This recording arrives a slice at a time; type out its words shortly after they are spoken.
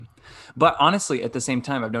But honestly, at the same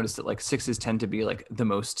time, I've noticed that like sixes tend to be like the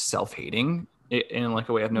most self-hating in like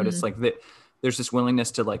a way I've noticed like that there's this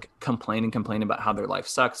willingness to like complain and complain about how their life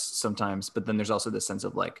sucks sometimes. But then there's also this sense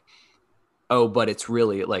of like, oh, but it's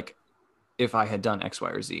really like, if I had done X, Y,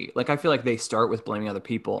 or Z, like I feel like they start with blaming other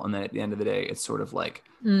people, and then at the end of the day, it's sort of like,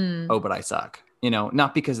 oh, but I suck.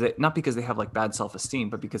 Not because they have like bad self-esteem,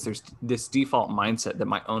 but because there's this default mindset that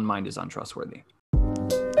my own mind is untrustworthy.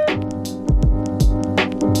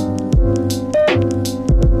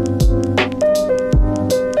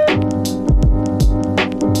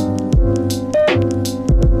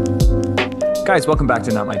 Guys, welcome back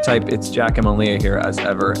to Not My Type. It's Jack and Malia here as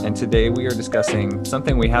ever, and today we are discussing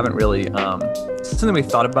something we haven't really, something we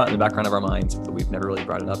thought about in the background of our minds, but we've never really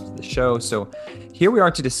brought it up to the show. So here we are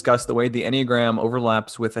to discuss the way the Enneagram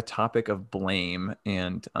overlaps with a topic of blame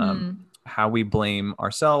and how we blame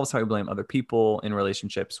ourselves, how we blame other people in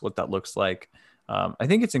relationships, what that looks like. I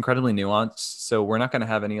think it's incredibly nuanced, so we're not going to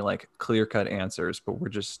have any like clear-cut answers, but we're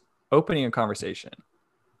just opening a conversation.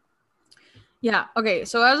 Yeah. Okay.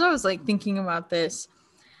 So as I was like thinking about this,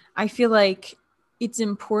 I feel like it's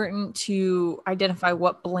important to identify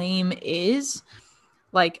what blame is.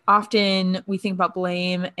 Like often we think about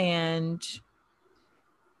blame and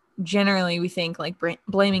generally we think like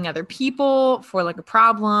blaming other people for like a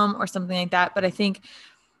problem or something like that. But I think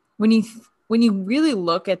when you really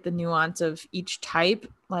look at the nuance of each type,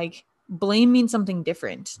 like blame means something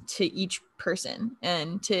different to each person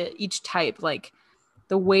and to each type. Like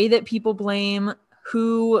the way that people blame,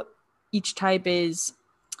 who each type is,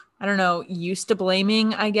 I don't know, used to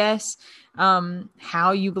blaming, I guess,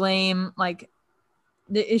 how you blame, like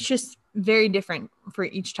it's just very different for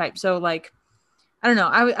each type. So like, I don't know,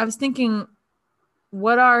 I was thinking,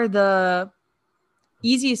 what are the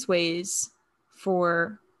easiest ways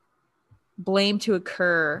for blame to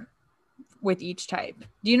occur with each type?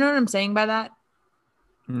 Do you know what I'm saying by that?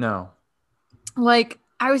 No. Like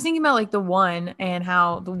I was thinking about like the one and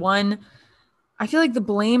how the one, I feel like the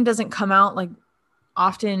blame doesn't come out like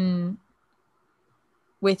often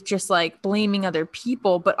with just like blaming other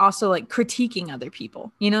people, but also like critiquing other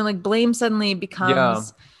people. Like blame suddenly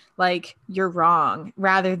becomes like you're wrong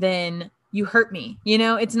rather than you hurt me.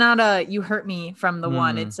 It's not a you hurt me from the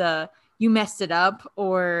one. It's a you messed it up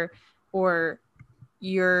or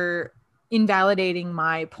you're invalidating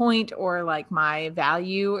my point or like my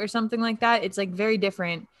value or something like that. It's like very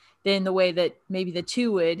different than the way that maybe the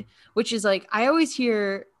two would, which is like I always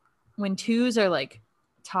hear when twos are like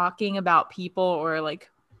talking about people or like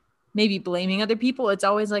maybe blaming other people, it's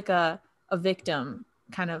always like a victim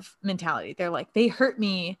kind of mentality. They're like, they hurt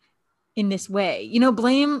me in this way.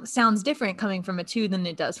 Blame sounds different coming from a two than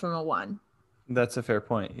it does from a one. That's a fair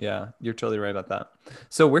point. Yeah, you're totally right about that.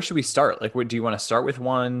 So where should we start? Like, do you want to start with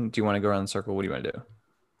one? Do you want to go around the circle? What do you want to do?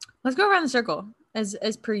 Let's go around the circle as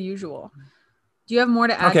per usual. Do you have more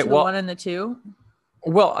to add to the one and the two?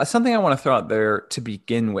 Well, something I want to throw out there to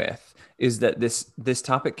begin with is that this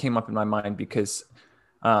topic came up in my mind because,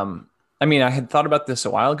 I mean, I had thought about this a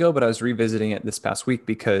while ago, but I was revisiting it this past week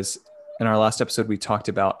because in our last episode, we talked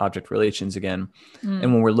about object relations again. And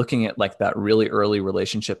when we're looking at like that really early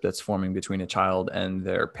relationship that's forming between a child and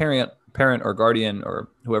their parent or guardian or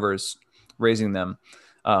whoever is raising them,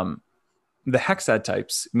 the hexad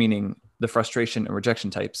types, meaning the frustration and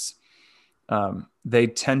rejection types, they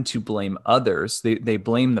tend to blame others. They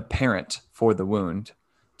blame the parent for the wound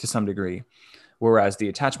to some degree. Whereas the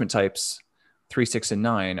attachment types, 3, 6, and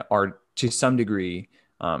 9 are to some degree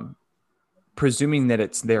presuming that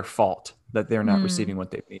it's their fault that they're not receiving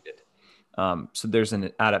what they've needed. So there's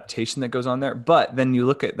an adaptation that goes on there. But then you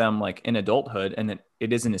look at them like in adulthood and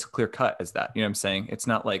it isn't as clear cut as that. You know what I'm saying? It's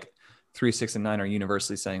not like 3, 6, and 9 are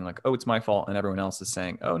universally saying like, oh, it's my fault. And everyone else is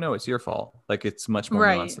saying, oh, no, it's your fault. Like it's much more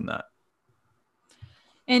nuanced than that.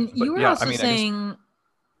 And you were also saying,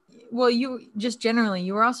 well, you just generally,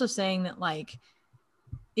 you were also saying that like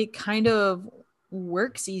it kind of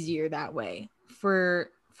works easier that way for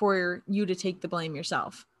you to take the blame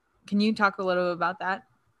yourself. Can you talk a little bit about that?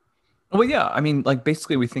 Well, yeah. I mean, like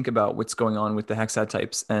basically we think about what's going on with the hexad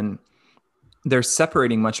types and they're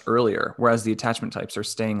separating much earlier, whereas the attachment types are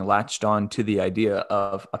staying latched on to the idea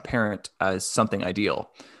of a parent as something ideal.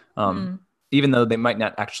 Even though they might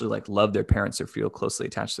not actually like love their parents or feel closely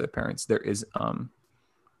attached to their parents, there is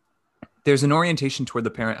there's an orientation toward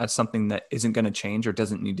the parent as something that isn't going to change or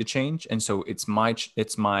doesn't need to change. And so it's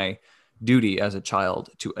my duty as a child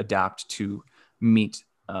to adapt to meet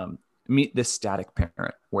this static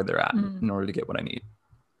parent where they're at in order to get what I need.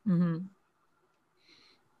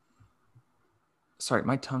 Sorry,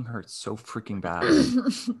 my tongue hurts so freaking bad.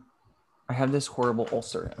 I have this horrible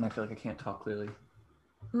ulcer and I feel like I can't talk clearly.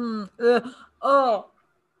 Oh,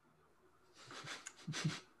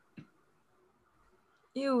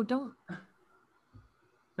 ew, don't. What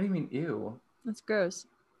do you mean, ew? That's gross.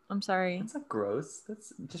 I'm sorry. That's not gross.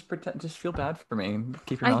 That's just pretend. Just feel bad for me.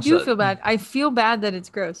 Keep your I mouth do shut. feel bad. I feel bad that it's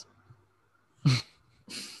gross.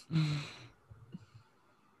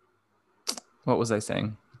 What was I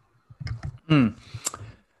saying? Hmm.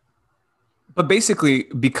 But basically,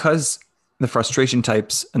 because the frustration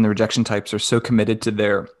types and the rejection types are so committed to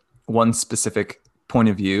their one specific point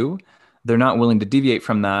of view, they're not willing to deviate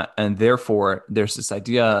from that. And therefore, there's this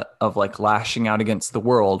idea of like lashing out against the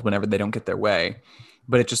world whenever they don't get their way.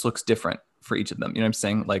 But it just looks different for each of them. You know what I'm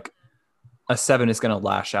saying? Like a 7 is going to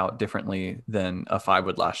lash out differently than a 5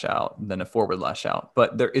 would lash out, than a 4 would lash out.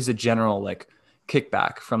 But there is a general like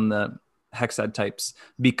kickback from the hexad types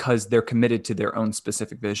because they're committed to their own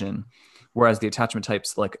specific vision. Whereas the attachment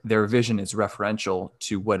types, like their vision is referential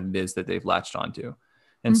to what it is that they've latched onto.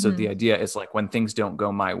 And so the Mm-hmm. idea is like when things don't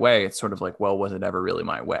go my way, it's sort of like, well, was it ever really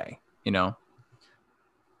my way? You know?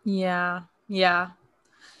 Yeah. Yeah.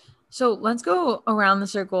 So let's go around the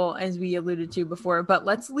circle as we alluded to before, but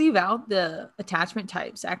let's leave out the attachment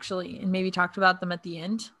types actually and maybe talk about them at the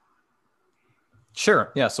end.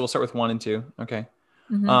 Sure. Yeah. So we'll start with 1 and 2. Okay.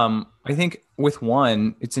 Mm-hmm. I think with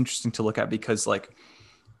 1, it's interesting to look at because like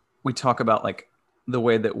we talk about like the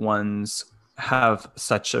way that ones have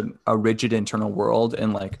such a rigid internal world,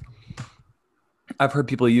 and like I've heard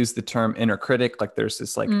people use the term inner critic, like there's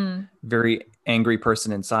this like Mm. very angry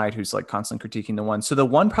person inside who's like constantly critiquing the 1. So the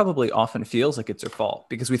 1 probably often feels like it's their fault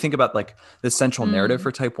because we think about like the central narrative Mm.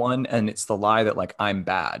 for type 1, and it's the lie that like I'm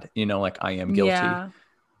bad, you know, like I am guilty. Yeah.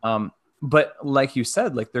 um but like you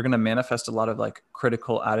said, like they're going to manifest a lot of like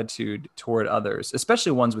critical attitude toward others,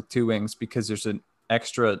 especially ones with 2 wings, because there's an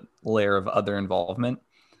extra layer of other involvement.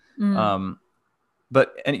 Mm. um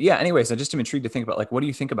but and yeah, anyways, I just am intrigued to think about like, what do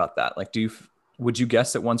you think about that? Like, would you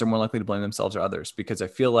guess that ones are more likely to blame themselves or others? Because I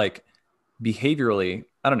feel like behaviorally,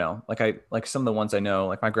 I don't know, like I like some of the ones I know,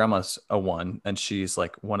 like my grandma's a 1 and she's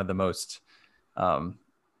like one of the most um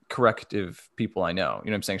corrective people I know.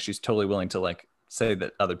 You know what I'm saying? She's totally willing to like say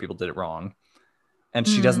that other people did it wrong. And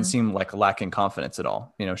she doesn't Mm. seem like lacking confidence at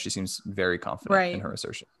all. You know, she seems very confident in Right. her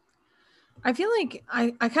assertion. I feel like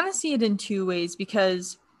I kind of see it in two ways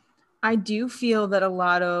because I do feel that a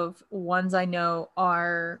lot of ones I know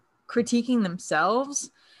are critiquing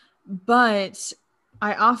themselves, but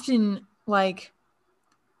I often like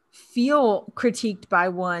feel critiqued by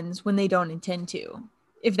ones when they don't intend to,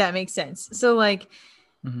 if that makes sense. So like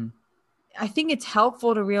Mm-hmm. I think it's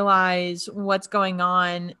helpful to realize what's going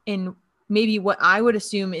on and maybe what I would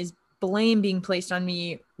assume is blame being placed on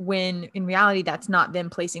me when in reality that's not them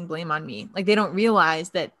placing blame on me. Like they don't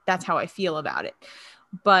realize that that's how I feel about it.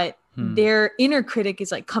 But Hmm. their inner critic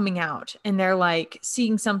is like coming out and they're like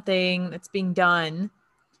seeing something that's being done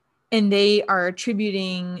and they are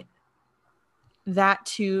attributing that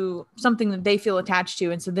to something that they feel attached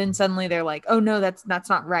to, and so then suddenly they're like, oh no, that's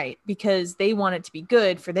not right, because they want it to be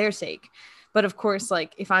good for their sake. But of course,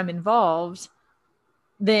 like if I'm involved,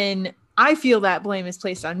 then I feel that blame is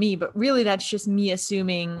placed on me, but really that's just me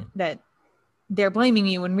assuming that they're blaming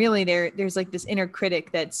me when really there's like this inner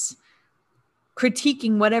critic that's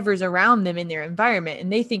critiquing whatever's around them in their environment,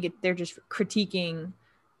 and they think they're just critiquing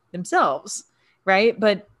themselves, right?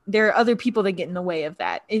 But there are other people that get in the way of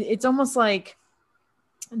that. It's almost like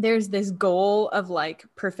there's this goal of like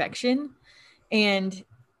perfection, and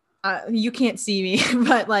you can't see me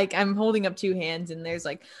but like I'm holding up 2 hands and there's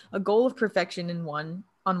like a goal of perfection in one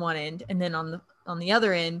on one end, and then on the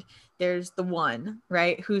other end there's the one,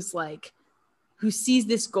 right, who's like who sees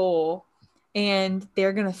this goal and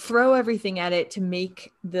they're going to throw everything at it to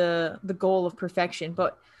make the goal of perfection.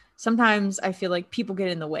 But sometimes I feel like people get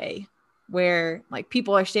in the way, where like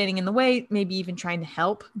people are standing in the way, maybe even trying to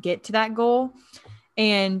help get to that goal,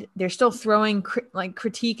 and they're still throwing like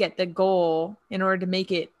critique at the goal in order to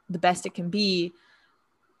make it the best it can be,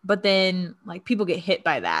 but then like people get hit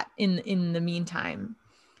by that in the meantime.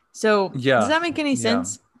 So does Yeah. that make any Yeah.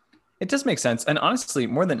 sense? It does make sense. And honestly,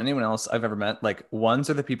 more than anyone else I've ever met, like ones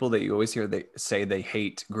are the people that you always hear they say they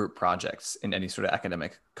hate group projects in any sort of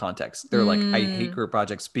academic context. They're like, I hate Mm, group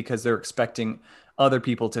projects because they're expecting other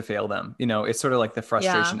people to fail them. You know, it's sort of like the yeah,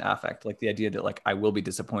 frustration affect, like the idea that like I will be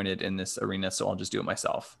disappointed in this arena, so I'll just do it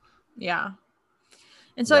myself. yeah.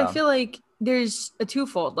 And so I Yeah. feel like there's a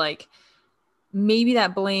twofold, like maybe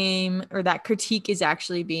that blame or that critique is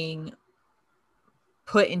actually being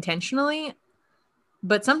put intentionally,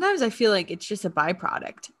 but sometimes I feel like it's just a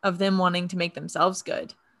byproduct of them wanting to make themselves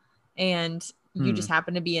good, and you Hmm. just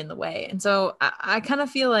happen to be in the way. And so I kind of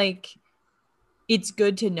feel like it's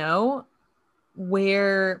good to know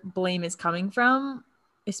where blame is coming from,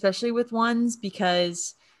 especially with ones,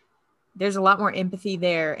 because there's a lot more empathy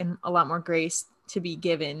there and a lot more grace to be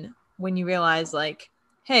given when you realize like,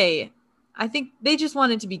 hey, I think they just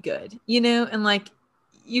want it to be good, and like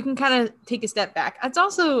you can kind of take a step back. It's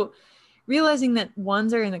also realizing that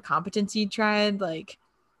ones are in the competency triad. Like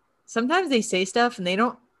sometimes they say stuff and they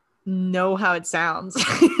don't know how it sounds.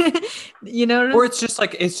 Or it's just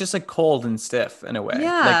like cold and stiff in a way, like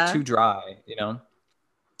Yeah. too dry,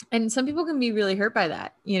 And some people can be really hurt by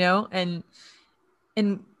that, and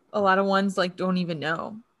a lot of ones like don't even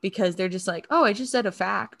know because they're just like, oh, I just said a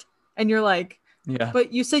fact. And you're like, Yeah.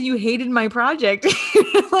 but you said you hated my project.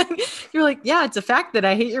 you're like, yeah, it's a fact that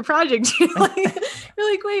I hate your project. you're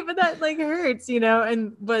like, wait, but that like hurts,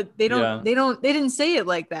 but they Yeah. they didn't say it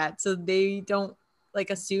like that. So they don't like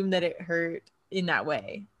assume that it hurt in that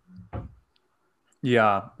way.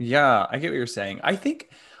 Yeah. Yeah. I get what you're saying.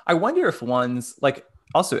 I wonder if ones like,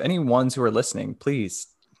 also any ones who are listening, please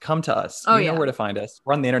come to us. Oh, You know yeah. where to find us.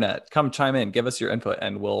 We're on the internet. Come chime in, give us your input,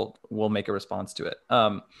 and we'll make a response to it.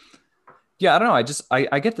 Yeah, I don't know.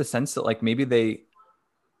 I get the sense that like maybe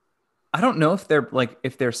I don't know if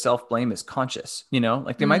their self-blame is conscious,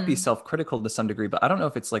 like they might be self-critical to some degree, but I don't know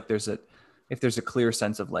if it's like if there's a clear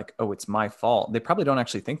sense of like, oh, it's my fault. They probably don't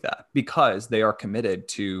actually think that because they are committed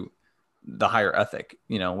to the higher ethic,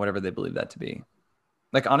 whatever they believe that to be.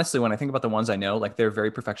 Like, honestly, when I think about the ones I know, like they're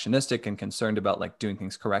very perfectionistic and concerned about like doing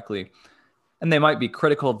things correctly. And they might be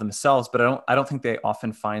critical of themselves, but I don't think they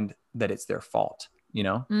often find that it's their fault,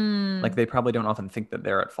 like they probably don't often think that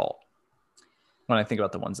they're at fault when I think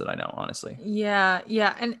about the ones that I know, honestly. Yeah.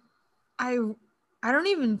 Yeah. And I don't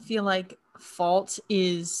even feel like fault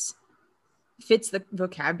fits the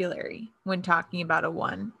vocabulary when talking about a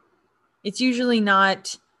one. It's usually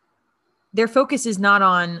not, their focus is not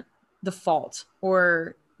on the fault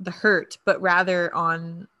or the hurt, but rather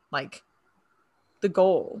on like the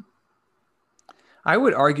goal. I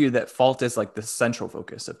would argue that fault is like the central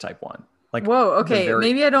focus of type one. Like, Whoa. the Okay. very,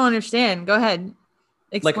 Maybe I don't understand. Go ahead.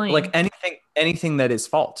 Explain. like anything that is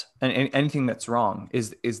fault and anything that's wrong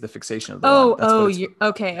is the fixation of the one. Oh, That's what it's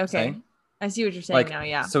okay. Okay. saying. I see what you're saying Like, now.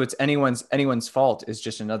 Yeah. so it's anyone's fault is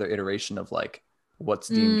just another iteration of like what's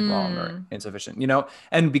deemed wrong or insufficient,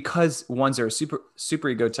 and because ones are a super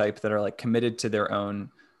ego type that are like committed to their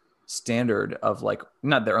own standard of like,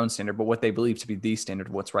 not their own standard, but what they believe to be the standard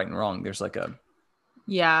of what's right and wrong. There's like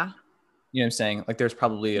Yeah. you know what I'm saying? Like there's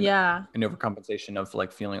probably Yeah. an overcompensation of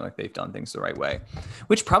like feeling like they've done things the right way,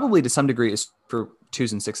 which probably to some degree is for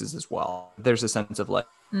 2s and 6s as well. There's a sense of like,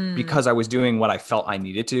 because I was doing what I felt I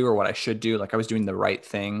needed to, or what I should do, like I was doing the right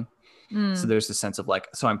thing. So there's a sense of like,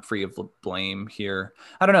 so I'm free of blame here.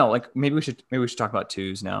 I don't know. Like maybe we should talk about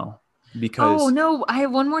 2s now because. Oh no, I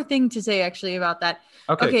have one more thing to say actually about that.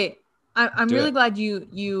 Okay. I'm really glad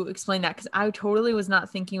you explained that because I totally was not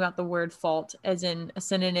thinking about the word fault as in a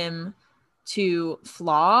synonym to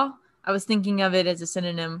flaw. I was thinking of it as a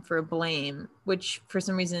synonym for blame, which for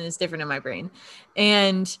some reason is different in my brain.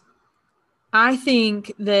 And I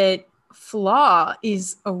think that flaw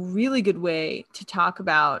is a really good way to talk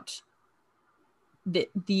about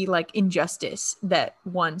the like injustice that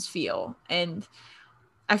ones feel. And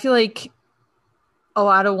I feel like a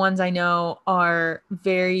lot of ones I know are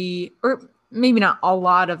very, or maybe not a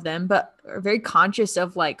lot of them, but are very conscious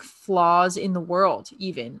of like flaws in the world,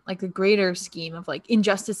 even like the greater scheme of like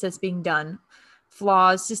injustice that's being done,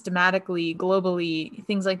 flaws systematically, globally,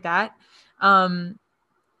 things like that.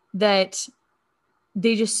 That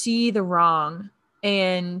they just see the wrong,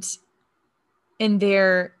 and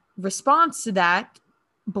their response to that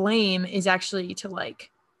blame is actually to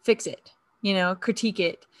like fix it, critique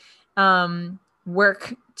it,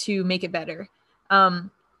 work to make it better,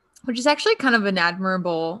 which is actually kind of an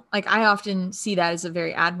admirable, like I often see that as a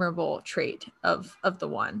very admirable trait of the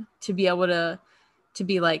one, to be able to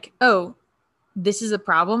be like, oh, this is a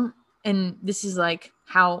problem and this is like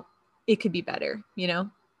how it could be better.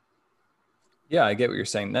 Yeah, I get what you're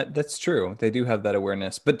saying. That's true. They do have that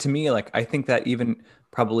awareness. But to me, like I think that even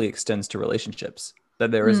probably extends to relationships,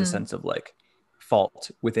 that there is a sense of like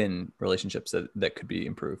fault within relationships that could be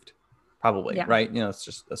improved. Probably, Yeah. right?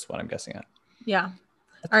 That's what I'm guessing at. Yeah.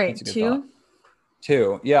 All right, That's a good thought.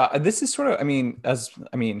 2. Yeah, this is sort of,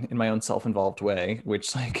 in my own self-involved way,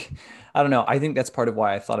 which like, I don't know. I think that's part of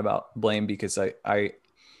why I thought about blame, because I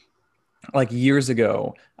like years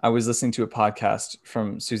ago, I was listening to a podcast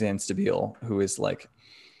from Suzanne Stabile, who is like,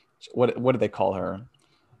 what do they call her?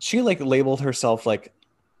 She like labeled herself like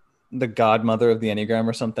the godmother of the Enneagram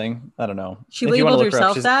or something. I don't know. She If you want to labeled look her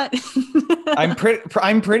up, herself that.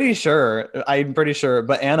 I'm pretty sure.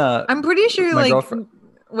 But Anna, I'm pretty sure my like girlfriend.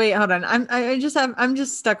 Wait, hold on. I'm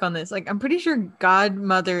just stuck on this. Like, I'm pretty sure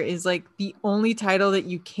godmother is like the only title that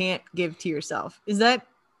you can't give to yourself. Is that?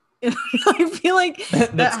 I feel like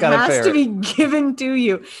That's that kind of has fair. to be given to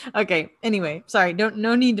you. Okay. Anyway, sorry.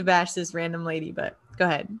 No need to bash this random lady, but go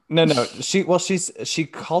ahead. No. She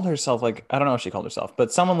called herself, like, I don't know if she called herself,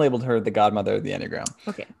 but someone labeled her the godmother of the Enneagram.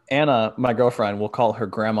 Okay. Anna, my girlfriend, will call her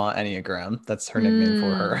grandma Enneagram. That's her nickname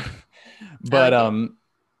for her. I But like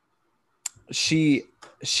it.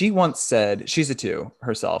 she once said she's a 2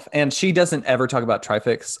 herself, and she doesn't ever talk about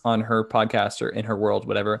trifix on her podcast or in her world,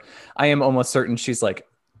 whatever. I am almost certain she's like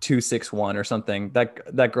 261 or something.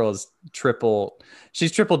 That girl is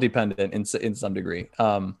she's triple dependent in some degree.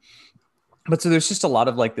 But so there's just a lot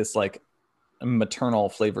of like this like maternal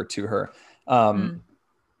flavor to her. Um,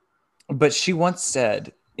 Mm. but she once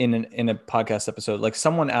said in a podcast episode, like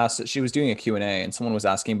someone asked that she was doing a Q&A and someone was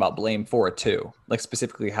asking about blame for a 2, like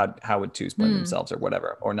specifically how would 2s blame themselves or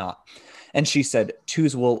whatever, or not. And she said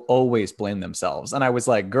 2s will always blame themselves. And I was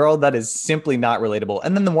like, girl, that is simply not relatable.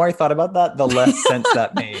 And then the more I thought about that, the less sense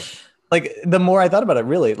that made. Like the more I thought about it,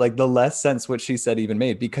 really, like the less sense what she said even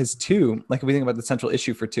made. Because 2, like if we think about the central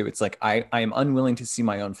issue for 2, it's like I am unwilling to see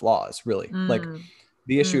my own flaws, really. Like Mm.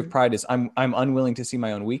 the issue of Mm. pride is I'm unwilling to see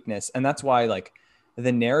my own weakness. And that's why like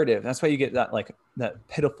the narrative, that's why you get that like that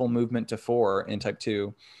pitiful movement to 4 in type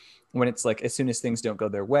 2, when it's like as soon as things don't go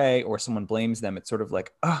their way or someone blames them, it's sort of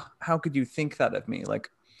like, oh, how could you think that of me? Like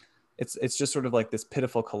it's just sort of like this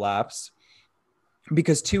pitiful collapse,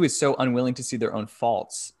 because 2 is so unwilling to see their own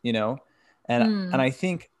faults, you know? And Mm. I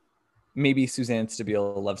think maybe Suzanne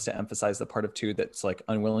Stabile loves to emphasize the part of 2 that's like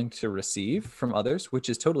unwilling to receive from others, which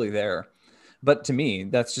is totally there. But to me,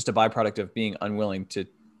 that's just a byproduct of being unwilling to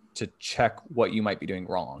check what you might be doing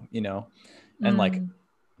wrong, you know, and like Mm.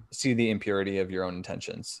 see the impurity of your own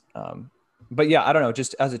intentions. But yeah, I don't know,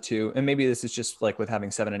 just as a 2, and maybe this is just like with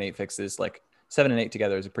having 7 and 8 fixes, like 7 and 8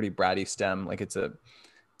 together is a pretty bratty stem. Like it's a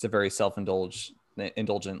very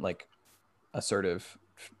indulgent, like assertive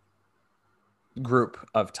group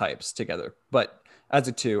of types together. But as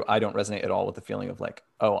a 2, I don't resonate at all with the feeling of like,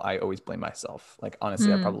 oh, I always blame myself. Like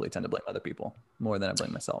honestly, I Mm. probably tend to blame other people more than I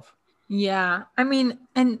blame myself. Yeah. I mean,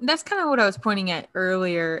 and that's kind of what I was pointing at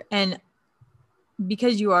earlier. And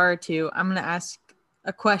because you are too, I'm going to ask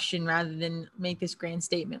a question rather than make this grand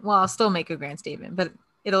statement. Well, I'll still make a grand statement, but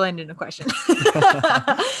it'll end in a question,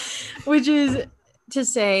 which is to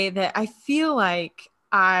say that I feel like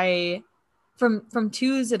from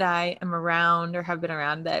 2s that I am around or have been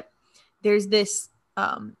around, that there's this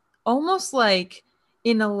almost like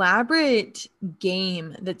an elaborate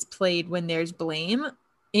game that's played when there's blame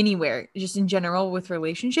anywhere, just in general with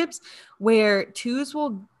relationships, where 2s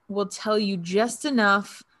will tell you just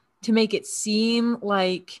enough to make it seem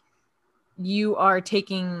like you are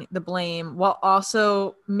taking the blame while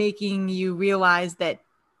also making you realize that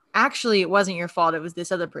actually it wasn't your fault, it was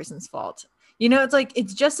this other person's fault. You know, it's like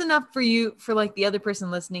it's just enough for you, for like the other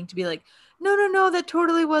person listening to be like, no, that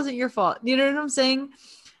totally wasn't your fault. You know what I'm saying?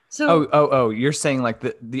 So Oh, you're saying like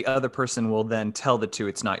the other person will then tell the 2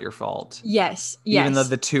 it's not your fault, yes, even though yes,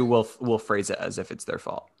 the 2 will phrase it as if it's their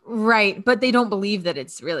fault. right, but they don't believe that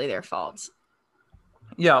it's really their fault.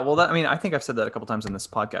 Yeah, well, I mean, I think I've said that a couple times in this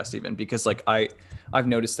podcast, even because like I've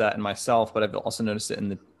noticed that in myself, but I've also noticed it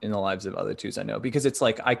in the lives of other 2s I know, because it's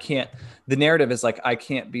like the narrative is like I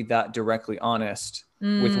can't be that directly honest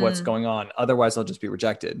with what's going on, otherwise I'll just be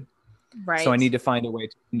rejected. So I Right. need to find a way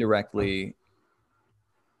to indirectly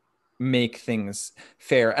make things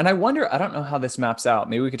fair. And I wonder, I don't know how this maps out.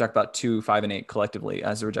 Maybe we could talk about 2, 5, and 8 collectively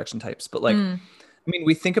as the rejection types, but like I mean,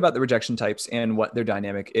 we think about the rejection types and what their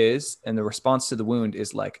dynamic is, and the response to the wound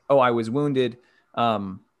is like, oh, I was wounded.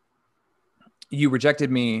 You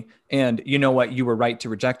rejected me, and you know what? You were right to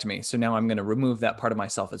reject me. So now I'm going to remove that part of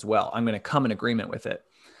myself as well. I'm going to come in agreement with it.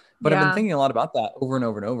 But I've been Yeah. thinking a lot about that over and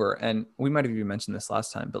over and over. And we might have even mentioned this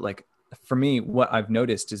last time, but like for me, what I've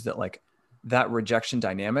noticed is that like that rejection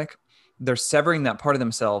dynamic, they're severing that part of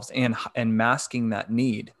themselves and masking that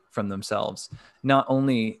need from themselves, not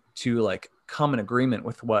only to like come in agreement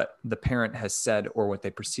with what the parent has said or what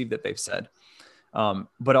they perceive that they've said,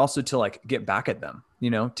 but also to like get back at them,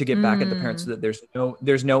 you know, to get back at the parent, so that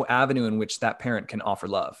there's no avenue in which that parent can offer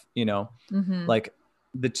love, you know, like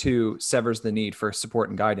the 2 severs the need for support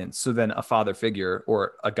and guidance. So then a father figure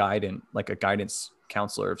or a guidance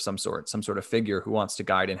counselor of some sort of figure who wants to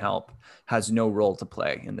guide and help has no role to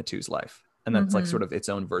play in the 2's life. And that's like sort of its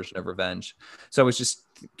own version of revenge. So I was just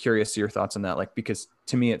curious to your thoughts on that, like, because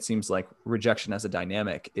to me, it seems like rejection as a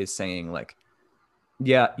dynamic is saying like,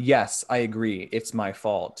 yeah, yes, I agree, it's my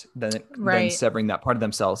fault, then Right. severing that part of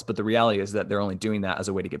themselves. But the reality is that they're only doing that as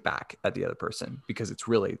a way to get back at the other person because it's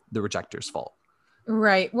really the rejector's fault.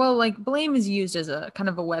 Right. Well, like blame is used as a kind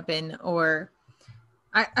of a weapon, or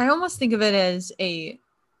I almost think of it as a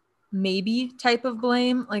maybe type of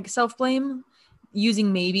blame, like self blame,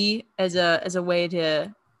 using maybe as a way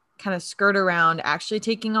to kind of skirt around actually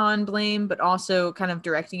taking on blame, but also kind of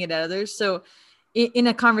directing it at others. So in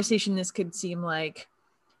a conversation, this could seem like,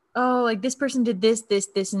 oh, like this person did this,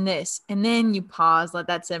 and this. And then you pause, let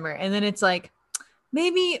that simmer. And then it's like,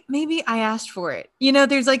 maybe I asked for it. You know,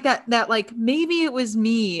 there's like that like maybe it was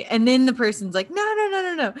me. And then the person's like,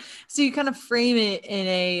 no. So you kind of frame it in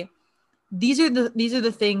a these are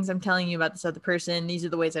the things I'm telling you about this other person. These are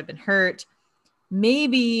the ways I've been hurt.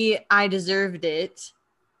 Maybe I deserved it.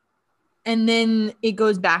 And then it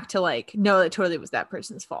goes back to like, no, it totally was that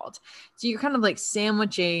person's fault. So you're kind of like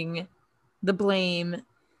sandwiching the blame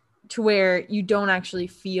to where you don't actually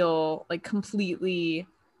feel like completely,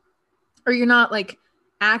 or you're not like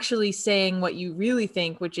actually saying what you really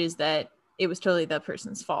think, which is that it was totally that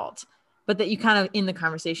person's fault, but that you kind of in the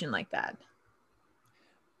conversation like that.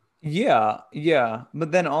 Yeah, yeah.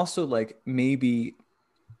 But then also like maybe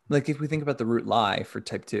like if we think about the root lie for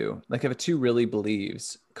type two, like if a two really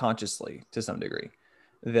believes consciously to some degree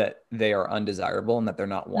that they are undesirable and that they're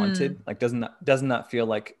not Mm, wanted, like doesn't that feel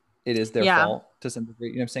like it is their yeah. fault to some degree?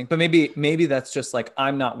 You know what I'm saying? But maybe that's just like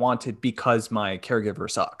I'm not wanted because my caregiver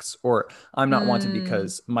sucks, or I'm not wanted Mm,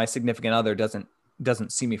 because my significant other doesn't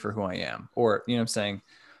see me for who I am, or you know what I'm saying?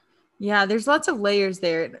 yeah. There's lots of layers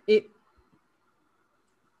there. It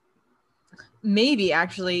maybe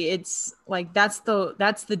actually it's like that's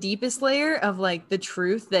the deepest layer of like the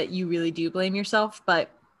truth that you really do blame yourself, but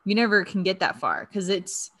you never can get that far because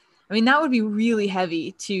it's, I mean, that would be really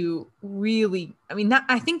heavy to really, I mean, that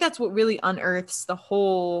I think that's what really unearths the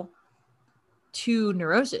whole to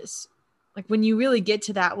neurosis. Like when you really get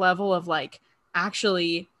to that level of like,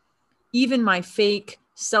 actually, even my fake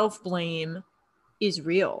self blame is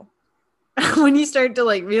real. When you start to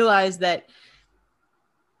like realize that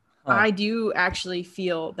Huh. I do actually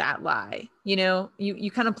feel that lie. You know,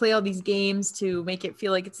 you kind of play all these games to make it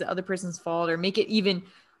feel like it's the other person's fault, or make it even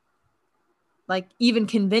like even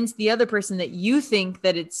convince the other person that you think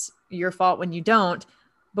that it's your fault when you don't,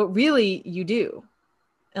 but really you do.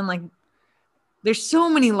 And like there's so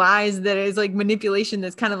many lies that is like manipulation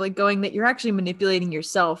that's kind of like going that you're actually manipulating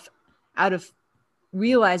yourself out of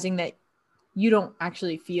realizing that you don't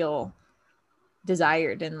actually feel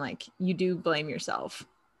desired, and like you do blame yourself.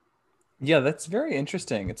 Yeah, that's very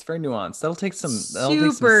interesting. It's very nuanced. That'll take some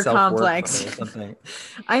Super self-work for me or complex. something.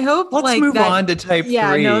 I hope Let's like move that. on to type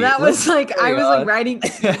Yeah, no, three. that was Let's like I carry was like on. writing,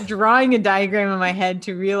 drawing a diagram in my head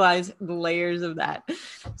to realize the layers of that.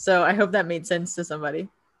 So I hope that made sense to somebody.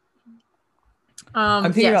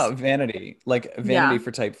 I'm thinking Yes, about vanity, like vanity yeah.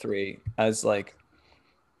 for type three, as like,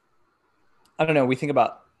 I don't know, we think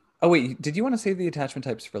about, oh wait, did you want to save the attachment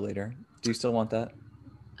types for later? Do you still want that?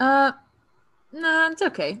 Uh, nah, it's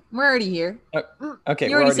okay. We're already here. Oh, okay,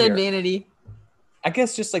 You we're already already said here. vanity. I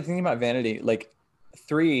guess just like thinking about vanity, like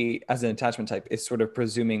three as an attachment type is sort of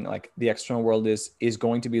presuming like the external world is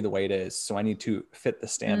going to be the way it is. So I need to fit the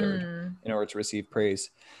standard Mm, in order to receive praise.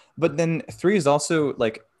 But then three is also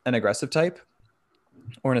like an aggressive type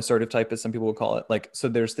or an assertive type, as some people would call it. Like, so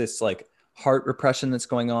there's this like heart repression that's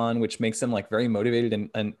going on, which makes them like very motivated.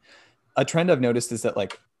 And a trend I've noticed is that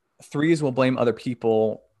like threes will blame other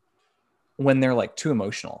people when they're like too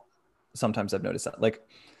emotional. Sometimes I've noticed that. Like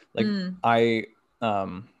mm, I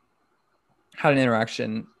had an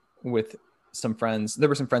interaction with some friends. There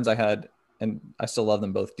were some friends I had, and I still love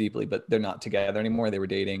them both deeply, but they're not together anymore. They were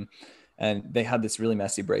dating, and they had this really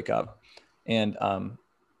messy breakup. And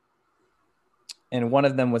one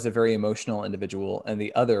of them was a very emotional individual, and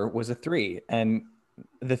the other was a three. And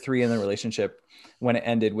the three in the relationship, when it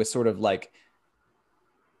ended, was sort of like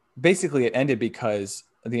basically it ended because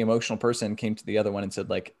the emotional person came to the other one and said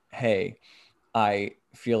like, "Hey, I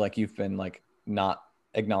feel like you've been like not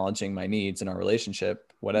acknowledging my needs in our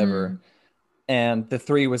relationship, whatever." mm. And the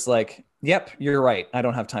three was like, "Yep, you're right. I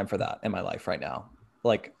don't have time for that in my life right now.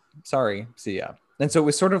 Like, sorry, see ya." And so it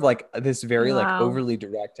was sort of like this very like Wow. overly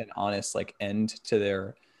direct and honest like end to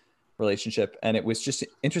their relationship. And it was just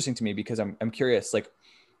interesting to me because I'm curious, like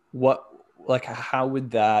what, like how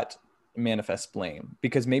would that manifest blame?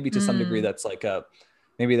 Because maybe to some degree Mm, that's like a,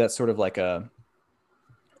 maybe that's sort of like a,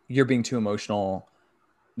 you're being too emotional,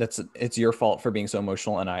 it's your fault for being so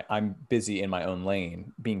emotional, and I'm busy in my own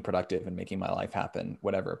lane being productive and making my life happen,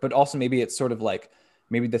 whatever. But also maybe it's sort of like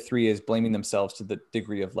maybe the three is blaming themselves to the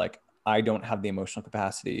degree of like I don't have the emotional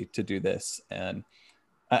capacity to do this, and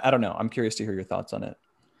I don't know. I'm curious to hear your thoughts on it.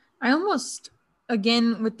 I almost,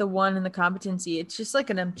 again, with the one and the competency, it's just like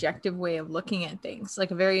an objective way of looking at things,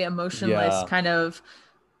 like a very emotionless Yeah. kind of,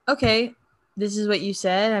 okay, this is what you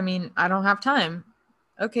said. I mean, I don't have time.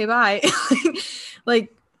 Okay, bye.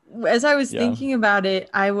 Like, as I was Yeah. thinking about it,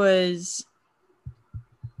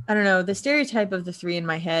 I don't know, the stereotype of the three in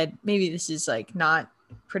my head, maybe this is like not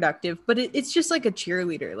productive, but it's just like a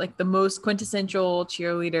cheerleader, like the most quintessential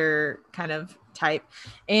cheerleader kind of type.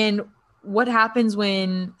 And what happens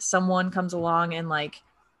when someone comes along and like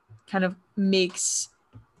kind of makes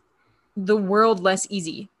the world less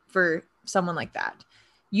easy for someone like that?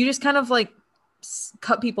 You just kind of like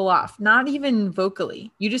cut people off, not even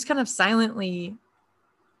vocally. You just kind of silently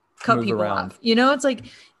cut Move people around. off. You know, it's like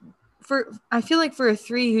I feel like for a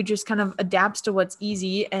three who just kind of adapts to what's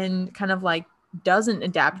easy and kind of like doesn't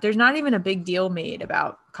adapt, there's not even a big deal made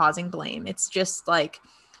about causing blame. It's just like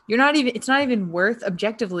it's not even worth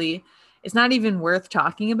objectively, it's not even worth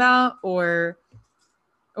talking about or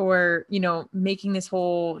making this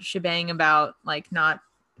whole shebang about like not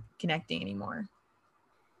connecting anymore.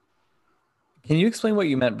 Can you explain what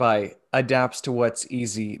you meant by adapts to what's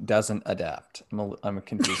easy, doesn't adapt? I'm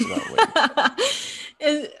confused about what you.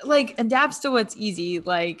 It, like adapts to what's easy.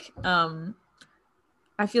 Like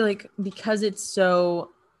I feel like because it's so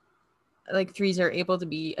like threes are able to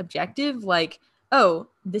be objective, like, oh,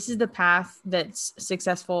 this is the path that's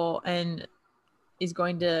successful and is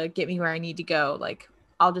going to get me where I need to go. Like,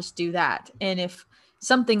 I'll just do that. And if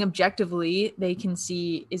something objectively they can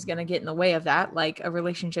see is going to get in the way of that, like a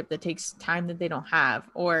relationship that takes time that they don't have,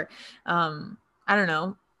 or I don't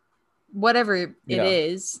know, whatever it Yeah.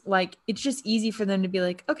 is, like it's just easy for them to be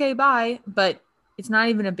like, okay, bye. But it's not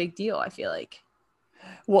even a big deal, I feel like.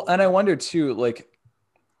 Well, and I wonder too, like,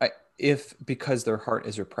 if because their heart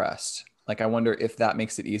is repressed, like I wonder if that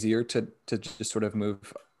makes it easier to just sort of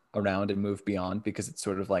move around and move beyond because it's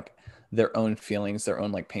sort of like their own feelings, their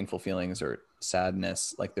own like painful feelings or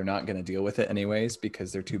sadness, like they're not going to deal with it anyways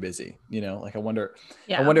because they're too busy, like I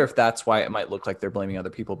Yeah. wonder if that's why it might look like they're blaming other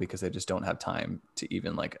people because they just don't have time to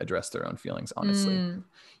even like address their own feelings honestly,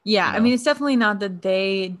 Yeah. you I mean, know? it's definitely not that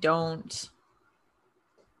they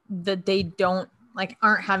don't like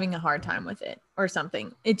aren't having a hard time with it or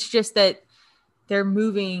something. It's just that they're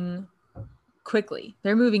moving quickly.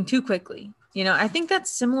 They're moving too quickly. I think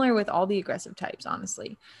that's similar with all the aggressive types,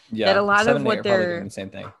 honestly. That a Yeah, lot of 7 and 8 what are probably doing they're the same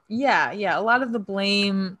thing. yeah, a lot of the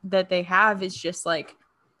blame that they have is just like,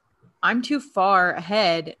 I'm too far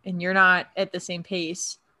ahead and you're not at the same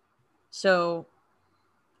pace. So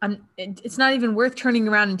it's not even worth turning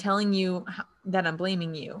around and telling you that I'm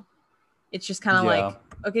blaming you. It's just kind of Yeah. like,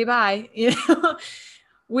 okay, bye.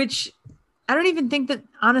 Which I don't even think that,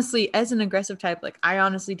 honestly, as an aggressive type, like I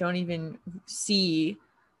honestly don't even see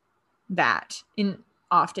that in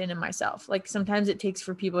often in myself. Like sometimes it takes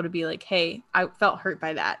for people to be like, hey, I felt hurt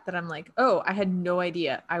by that I'm like, oh, I had no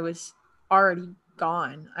idea. I was already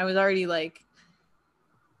gone. I was already like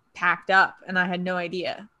packed up and I had no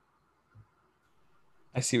idea.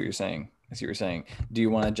 I see what you're saying. Do you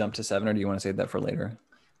want to jump to 7 or do you want to save that for later?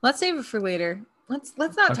 Let's save it for later. Let's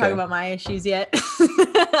not talk Okay. about my issues yet.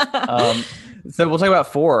 Um, so we'll talk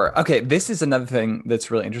about 4. Okay, this is another thing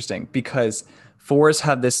that's really interesting because 4s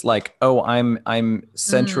have this like, oh, I'm Mm,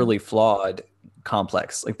 centrally flawed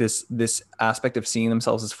complex, like this aspect of seeing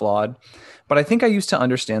themselves as flawed. But I think I used to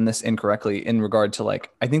understand this incorrectly in regard to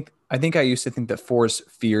like, I think I used to think that 4s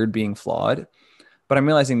feared being flawed. But I'm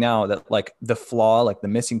realizing now that like the flaw, like the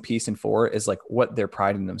missing piece in 4 is like what they're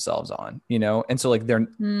priding themselves on. And so like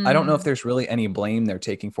I don't know if mm, there's really any blame they're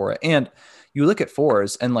taking for it. And you look at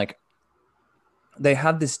 4s and like they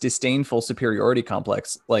have this disdainful superiority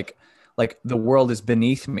complex, like the world is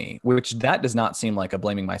beneath me, which that does not seem like a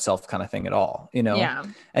blaming myself kind of thing at all. yeah.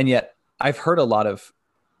 And yet I've heard a lot of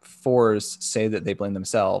 4s say that they blame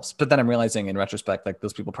themselves, but then I'm realizing in retrospect, like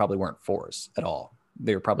those people probably weren't 4s at all.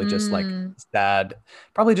 They were probably just like Mm, sad,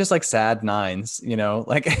 probably just like sad 9s,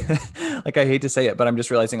 like, like I hate to say it, but I'm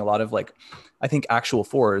just realizing a lot of like, I think actual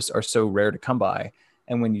 4s are so rare to come by.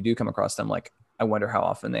 And when you do come across them, like, I wonder how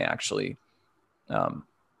often they actually um,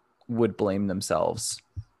 would blame themselves.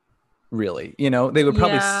 Really, they would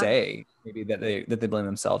probably yeah. say maybe that they blame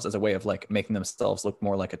themselves as a way of like making themselves look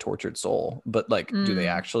more like a tortured soul. But like, do they Mm.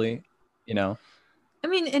 actually? You know? I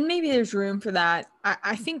mean, and maybe there's room for that.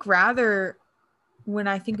 I think rather when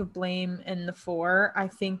I think of blame in the four, I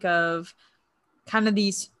think of kind of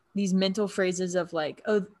these mental phrases of like,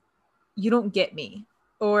 oh, you don't get me,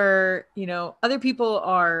 or other people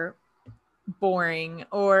are boring,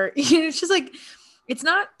 or it's just like it's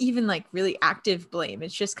not even like really active blame.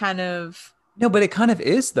 It's just kind of No, but it kind of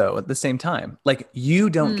is though at the same time. Like you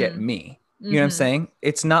don't get Mm. me. You know what I'm Mm-hmm. saying?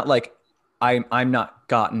 It's not like I'm not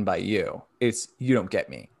gotten by you. It's you don't get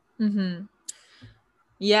me. Mm-hmm.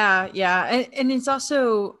 Yeah, yeah. And it's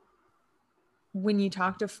also when you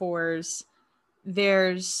talk to fours,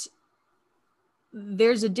 there's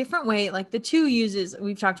there's a different way. Like the two uses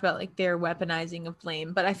we've talked about like their weaponizing of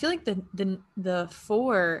blame, but I feel like the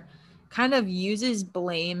four kind of uses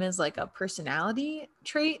blame as like a personality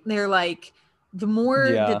trait. They're like the more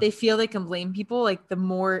that Yeah. they feel they can blame people, like the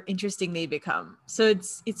more interesting they become. So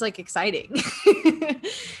it's like exciting.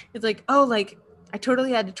 It's like, oh, like I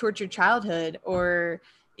totally had to torture childhood, or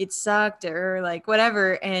it sucked, or like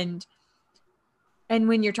whatever. And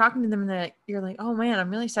when you're talking to them, that you're like, oh man, I'm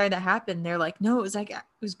really sorry that happened. They're like, no, it was like, it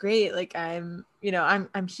was great. Like I'm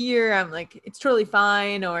here. I'm like, it's totally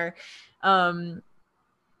fine. Or, um,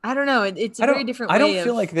 I don't know. It's a very different I don't way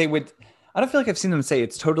feel of, like they would I don't feel like I've seen them say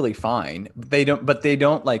it's totally fine. They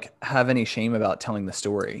don't like have any shame about telling the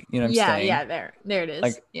story. You know what I'm yeah, saying? yeah, there it is.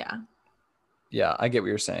 Like Yeah. yeah, I get what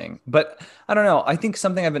you're saying. But I don't know. I think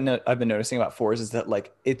something I've been noticing about fours is that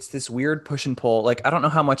like it's this weird push and pull. Like I don't know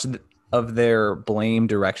how much of their blame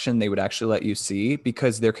direction they would actually let you see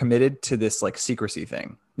because they're committed to this like secrecy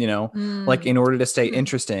thing, you know? Like Mm. in order to stay Hmm.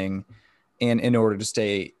 interesting and in order to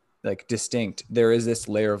stay like distinct, there is this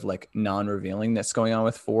layer of like non-revealing that's going on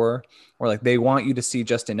with four, or like they want you to see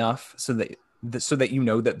just enough so that you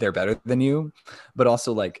know that they're better than you, but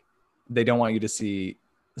also like they don't want you to see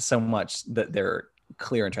so much that they're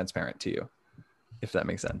clear and transparent to you, if that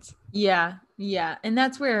makes sense. Yeah, yeah. And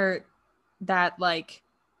that's where that like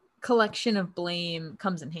collection of blame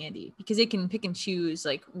comes in handy because they can pick and choose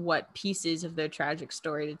like what pieces of their tragic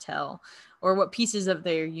story to tell or what pieces of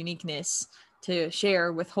their uniqueness to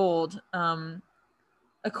share, withhold,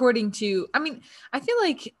 according to, I mean, I feel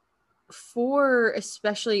like four,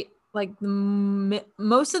 especially like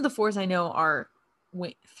most of the fours I know are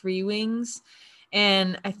three wings.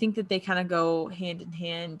 And I think that they kind of go hand in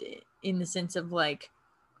hand in the sense of like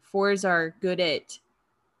fours are good at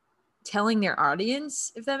telling their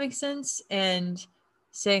audience, if that makes sense, and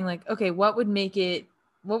saying like, okay, what would make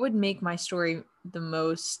my story the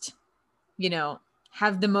most, you know,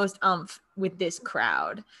 have the most umph with this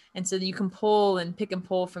crowd. And so you can pull and pick and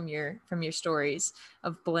pull from your stories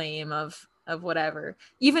of blame, of whatever,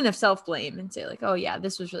 even of self-blame, and say like, oh yeah,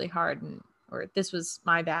 this was really hard, and or this was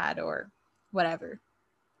my bad, or whatever.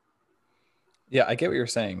 Yeah, I get what you're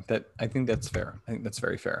saying. That I think that's fair. I think that's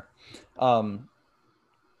very fair. Um,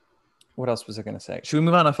 what else was I going to say? Should we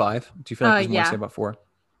move on to five? Do you feel like there's more to say Yeah, about four?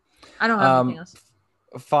 I don't have anything Um, else.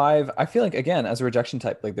 five, I feel like again, as a rejection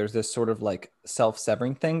type, like there's this sort of like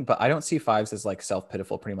self-severing thing, but I don't see fives as like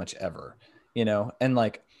self-pitiful pretty much ever, you know? And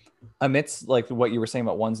like amidst like what you were saying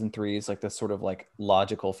about ones and threes, like this sort of like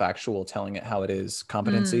logical, factual, telling it how it is Mm,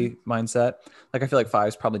 competency mindset. Like I feel like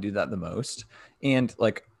fives probably do that the most. And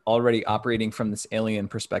like already operating from this alien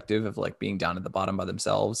perspective of like being down at the bottom by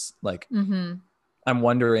themselves, like mm-hmm. I'm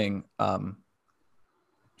wondering,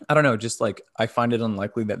 I don't know, just like I find it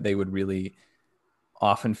unlikely that they would really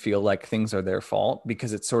often feel like things are their fault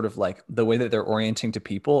because it's sort of like the way that they're orienting to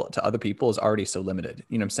other people is already so limited.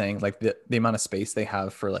 You know what I'm saying? Like the amount of space they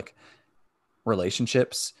have for like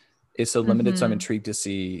relationships is so limited. So I'm Mm-hmm. intrigued to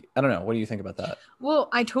see, I don't know. What do you think about that? Well,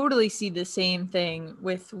 I totally see the same thing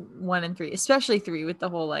with one and three, especially three with the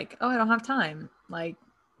whole like, oh, I don't have time. Like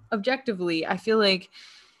objectively, I feel like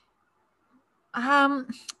um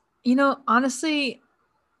honestly,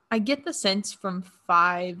 I get the sense from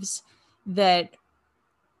fives that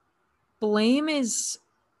blame is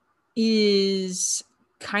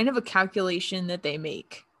kind of a calculation that they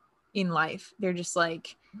make in life. They're just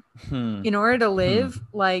like, Hmm. in order to Hmm. live,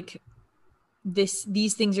 like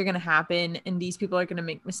these things are going to happen and these people are going to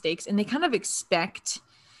make mistakes, and they kind of expect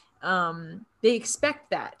they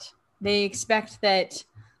expect that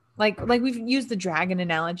like we've used the dragon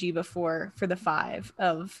analogy before for the five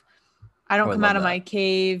of I Oh, don't I come love out of that. my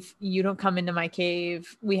cave, you don't come into my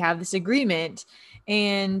cave, we have this agreement.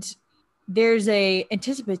 And there's an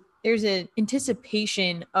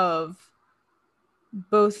anticipation of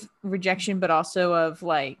both rejection but also of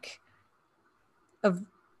like of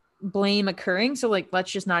blame occurring, so like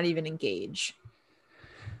let's just not even engage.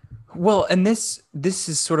 Well, and this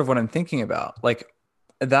is sort of what I'm thinking about. Like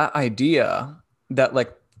that idea that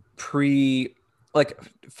like pre like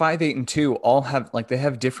 5, 8, and 2 all have like they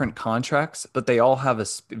have different contracts, but they all have a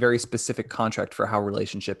very specific contract for how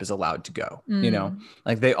relationship is allowed to go. You know, Mm,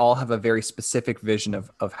 like they all have a very specific vision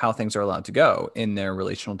of how things are allowed to go in their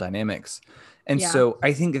relational dynamics. And yeah. so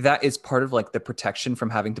I think that is part of like the protection from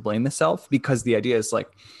having to blame the self because the idea is like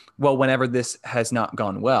well, whenever this has not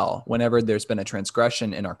gone well, whenever there's been a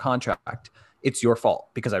transgression in our contract, it's your fault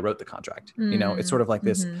because I wrote the contract. You know, it's sort of like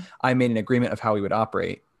this, I made an agreement of how we would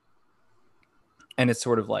operate. And it's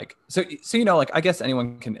sort of like, so, you know, like, I guess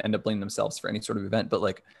anyone can end up blaming themselves for any sort of event, but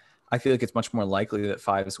like, I feel like it's much more likely that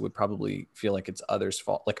fives would probably feel like it's others'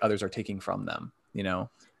 fault, like others are taking from them, you know,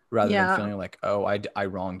 rather than feeling like, oh, I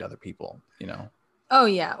wronged other people, you know? Oh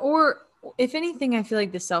yeah. Or if anything, I feel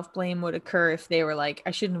like the self-blame would occur if they were like,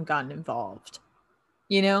 I shouldn't have gotten involved.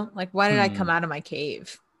 You know, like, why did I come out of my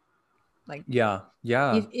cave? Like, yeah.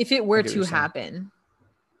 If it were to happen.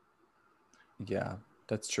 Yeah,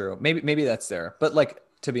 that's true. Maybe that's there. But like,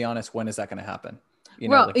 to be honest, when is that going to happen? You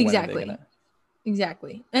know, well, like, exactly.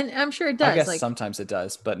 Exactly. And I'm sure it does. I guess like, sometimes it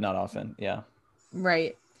does, but not often. Yeah.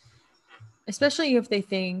 Right. Especially if they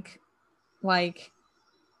think like,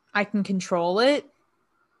 I can control it.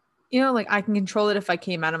 You know, like, I can control it if I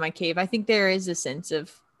came out of my cave. I think there is a sense of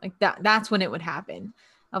like that's when it would happen,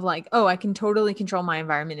 of like, oh, I can totally control my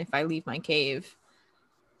environment if I leave my cave.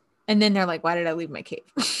 And then they're like, why did I leave my cave?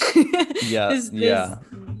 This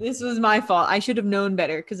was my fault. I should have known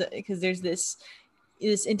better, because there's this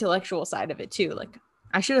intellectual side of it too. Like,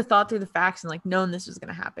 I should have thought through the facts and like known this was going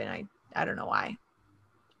to happen. I don't know why.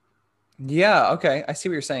 Yeah. Okay. I see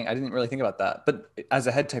what you're saying. I didn't really think about that. But as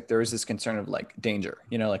a head type, there is this concern of like danger,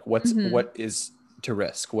 you know, like what is to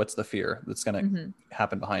risk? What's the fear that's going to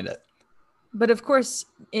happen behind it? But of course,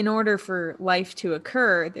 in order for life to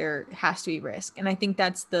occur, there has to be risk. And I think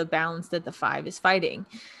that's the balance that the five is fighting,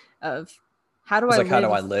 of how do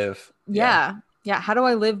I live? Yeah. How do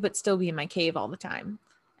I live but still be in my cave all the time?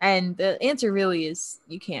 And the answer really is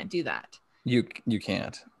you can't do that. You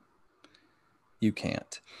can't. You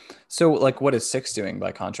can't. So like, what is six doing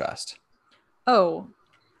by contrast? Oh,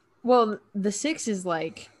 well, the six is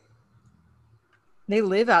like, they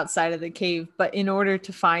live outside of the cave, but in order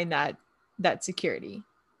to find that security,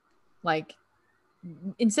 like,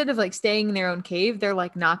 instead of like staying in their own cave, they're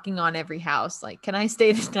like knocking on every house, like, can I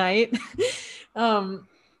stay tonight?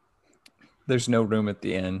 There's no room at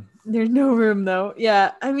the inn. There's no room though.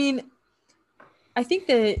 Yeah. I mean, I think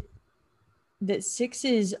that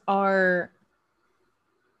sixes are,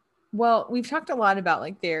 well, we've talked a lot about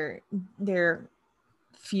like their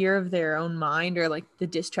fear of their own mind, or like the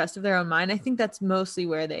distrust of their own mind. I think that's mostly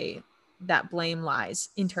where that blame lies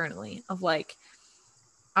internally, of like,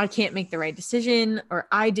 I can't make the right decision, or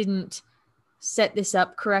I didn't set this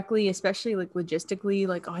up correctly, especially like logistically,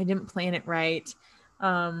 like, oh, I didn't plan it right.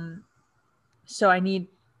 So I need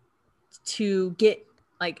to get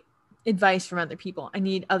like advice from other people. I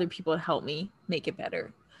need other people to help me make it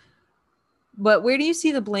better. But where do you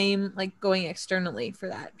see the blame like going externally for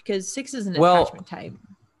that? Because six is an attachment type.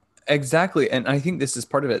 Exactly. And I think this is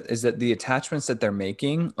part of it, is that the attachments that they're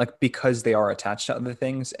making, like, because they are attached to other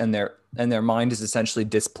things and their mind is essentially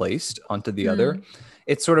displaced onto the other.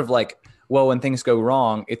 It's sort of like, well, when things go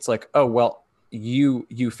wrong, it's like, oh, well, you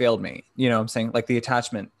failed me. You know what I'm saying? Like, the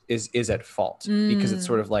attachment is at fault because it's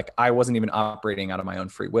sort of like, I wasn't even operating out of my own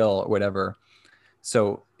free will or whatever.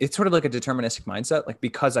 So it's sort of like a deterministic mindset, like,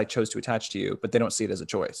 because I chose to attach to you, but they don't see it as a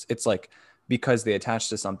choice. It's like, because they attached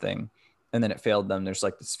to something and then it failed them, there's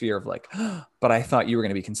like this fear of like, oh, but I thought you were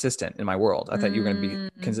going to be consistent in my world. I thought you were going to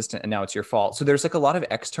be consistent, and now it's your fault. So there's like a lot of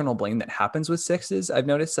external blame that happens with sixes. I've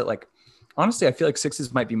noticed that, like, honestly, I feel like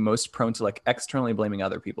sixes might be most prone to like externally blaming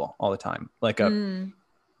other people all the time. Like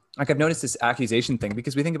I've noticed this accusation thing,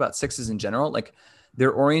 because we think about sixes in general, like,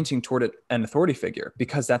 they're orienting toward an authority figure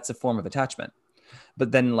because that's a form of attachment.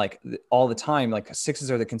 But then, like, all the time, like,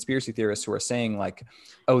 sixes are the conspiracy theorists who are saying like,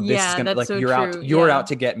 oh, this is gonna, like, so you're out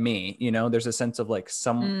to get me. You know, there's a sense of like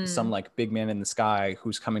some like big man in the sky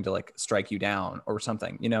who's coming to like strike you down or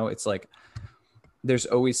something. You know, it's like there's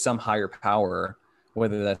always some higher power,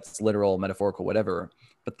 whether that's literal, metaphorical, whatever.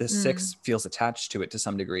 But this six feels attached to it to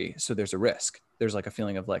some degree. So there's a risk. There's like a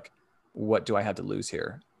feeling of like, what do I have to lose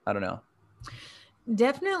here? I don't know.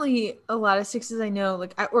 Definitely a lot of sixes I know,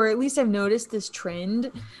 like, or at least I've noticed this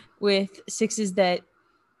trend with sixes that,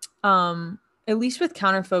 at least with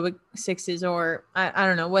counterphobic sixes, or I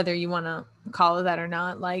don't know whether you want to call it that or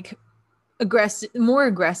not, like more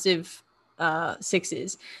aggressive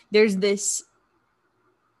sixes. There's this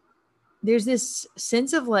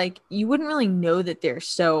sense of like, you wouldn't really know that they're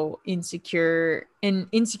so insecure, and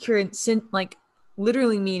like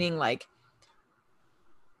literally meaning like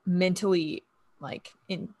mentally like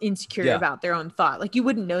insecure about their own thought. Like, you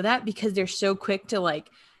wouldn't know that because they're so quick to like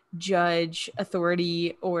judge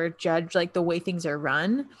authority or judge like the way things are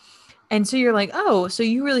run. And so you're like, oh, so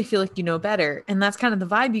you really feel like you know better. And that's kind of the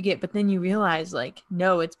vibe you get. But then you realize like,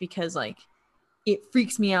 no, it's because like it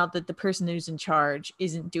freaks me out that the person who's in charge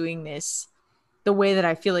isn't doing this the way that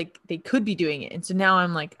I feel like they could be doing it. And so now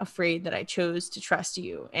I'm like afraid that I chose to trust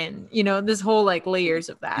you. And, you know, this whole like layers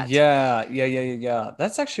of that. Yeah.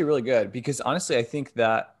 That's actually really good because honestly, I think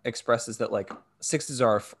that expresses that like sixes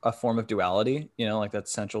are a form of duality, you know, like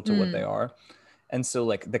that's central to what they are. And so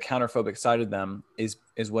like the counterphobic side of them is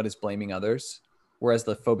what is blaming others, whereas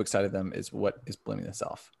the phobic side of them is what is blaming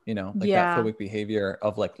themselves, you know, like that Yeah. phobic behavior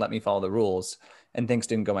of like, let me follow the rules and things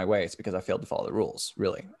didn't go my way. It's because I failed to follow the rules.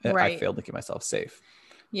 Really. I Right. failed to keep myself safe.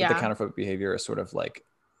 But the Yeah. counterphobic behavior is sort of like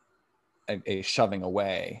a shoving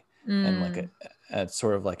away and like a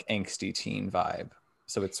sort of like angsty teen vibe.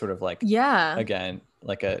 So it's sort of like, Yeah. again,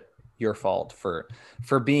 like a your fault for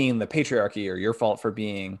being the patriarchy, or your fault for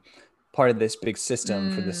being part of this big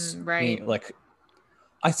system, for this Right. being like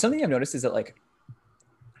something I've noticed is that like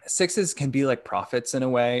sixes can be like prophets in a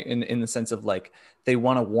way, in the sense of like they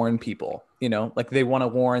want to warn people, you know, like they want to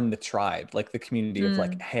warn the tribe, like the community of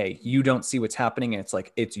like, hey, you don't see what's happening, and it's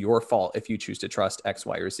like it's your fault if you choose to trust X,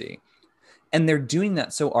 Y, or Z. And they're doing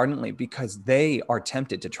that so ardently because they are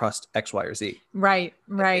tempted to trust X, Y, or Z. Right.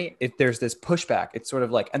 Right. If there's this pushback, it's sort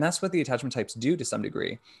of like, and that's what the attachment types do to some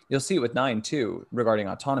degree. You'll see it with 9 too regarding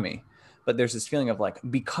autonomy. But there's this feeling of like,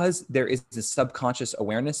 because there is this subconscious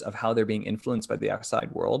awareness of how they're being influenced by the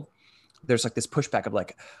outside world, there's like this pushback of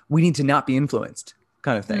like, we need to not be influenced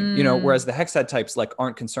kind of thing, you know, whereas the hexad types like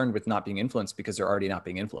aren't concerned with not being influenced because they're already not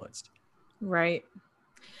being influenced. Right.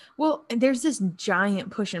 Well, there's this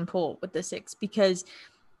giant push and pull with the 6 because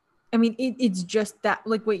I mean, it's just that,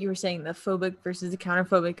 like what you were saying, the phobic versus the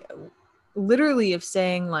counterphobic, literally of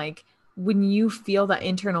saying like, when you feel that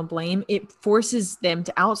internal blame, it forces them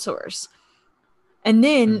to outsource. And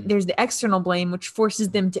then there's the external blame, which forces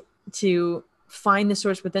them to find the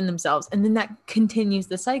source within themselves. And then that continues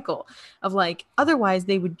the cycle of like, otherwise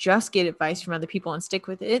they would just get advice from other people and stick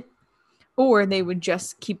with it, or they would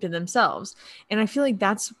just keep to themselves. And I feel like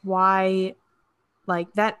that's why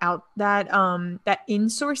like that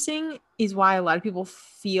insourcing is why a lot of people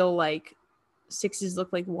feel like 6s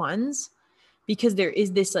look like 1s, because there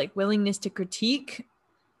is this like willingness to critique.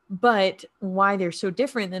 But why they're so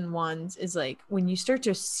different than 1s is like when you start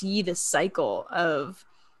to see the cycle of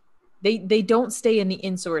they don't stay in the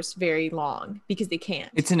in-source very long because they can't.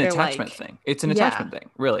 It's an They're attachment like, thing. It's an yeah, attachment thing,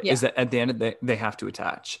 really, yeah. is that at the end of the day, they have to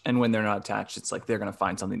attach. And when they're not attached, it's like they're going to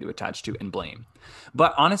find something to attach to and blame.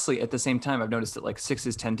 But honestly, at the same time, I've noticed that like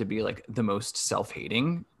sixes tend to be like the most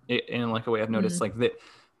self-hating in like a way I've noticed like that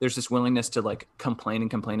there's this willingness to like complain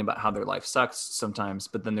about how their life sucks sometimes.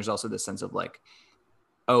 But then there's also this sense of like,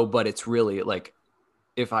 oh, but it's really like,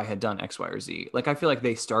 if I had done X, Y, or Z, like I feel like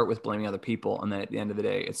they start with blaming other people, and then at the end of the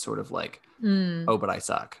day, it's sort of like, oh, but I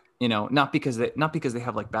suck, you know, not because they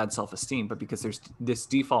have like bad self-esteem, but because there's this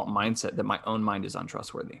default mindset that my own mind is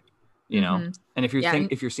untrustworthy, you know. And if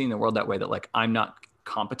you're seeing the world that way, that like I'm not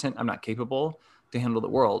competent, I'm not capable to handle the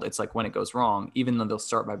world, it's like when it goes wrong, even though they'll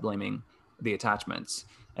start by blaming the attachments,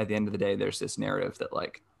 at the end of the day, there's this narrative that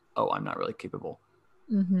like, oh, I'm not really capable,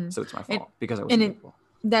 so it's my fault because I wasn't capable.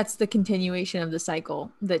 That's the continuation of the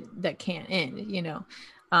cycle that can't end, you know.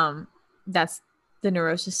 That's the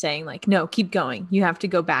neurosis saying like, no, keep going, you have to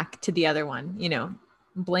go back to the other one, you know,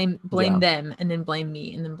 blame them, and then blame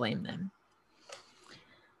me, and then blame them.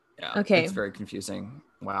 Okay, it's very confusing.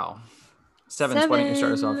 Wow. Sevens, why don't you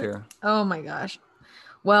start us off here? Oh my gosh.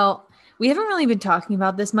 Well, we haven't really been talking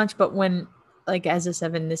about this much, but when like as a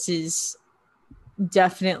 7, this is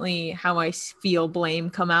definitely how I feel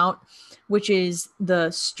blame come out, which is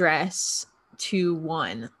the stress to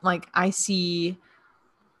 1. Like I see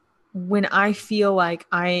when I feel like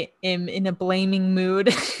I am in a blaming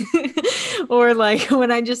mood or like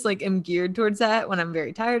when I just like am geared towards that, when I'm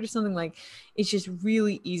very tired or something, like it's just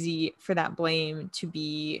really easy for that blame to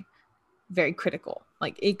be very critical.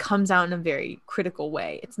 Like it comes out in a very critical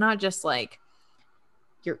way. It's not just like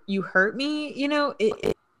you hurt me, you know.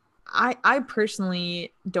 I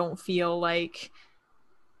personally don't feel like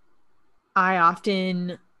I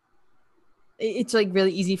often, it's like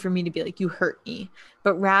really easy for me to be like, you hurt me,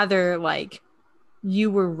 but rather like you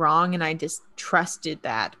were wrong and I just trusted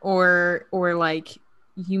that, or like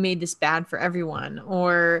you made this bad for everyone,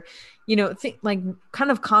 or you know, like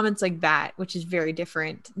kind of comments like that, which is very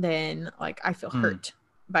different than like I feel hurt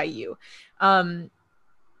by you.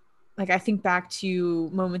 Like I think back to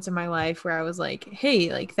moments in my life where I was like,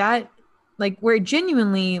 hey, like that, like where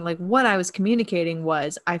genuinely like what I was communicating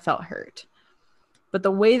was I felt hurt, but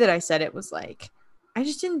the way that I said it was like I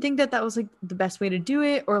just didn't think that was like the best way to do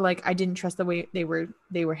it, or like I didn't trust the way they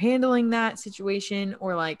were handling that situation,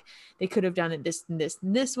 or like they could have done it this and this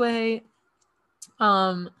and this way.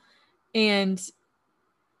 and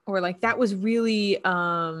or like that was really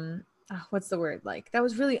what's the word, like that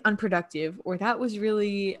was really unproductive, or that was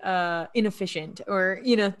really inefficient, or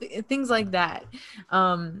things like that.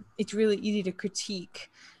 It's really easy to critique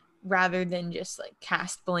rather than just like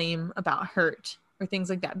cast blame about hurt or things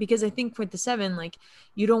like that, because I think with the 7, like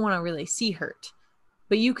you don't want to really see hurt,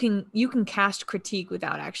 but you can cast critique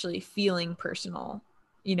without actually feeling personal,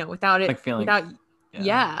 without it, Like feeling, without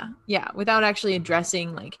yeah. yeah, without actually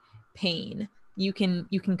addressing like pain. You can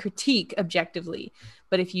critique objectively,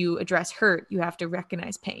 but if you address hurt, you have to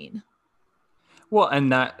recognize pain. Well,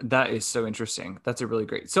 and that is so interesting. That's a really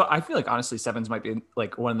great. So I feel like honestly, 7s might be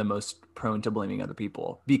like one of the most prone to blaming other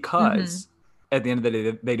people Mm-hmm. because at the end of the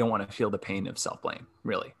day, they don't want to feel the pain of self blame,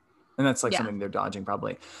 really, and that's like Yeah. something they're dodging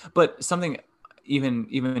probably. But something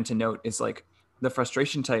even to note is like the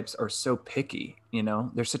frustration types are so picky.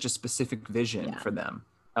 There's such a specific vision Yeah. for them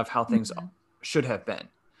of how things Mm-hmm. should have been,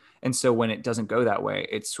 and so when it doesn't go that way,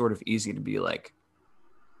 it's sort of easy to be like,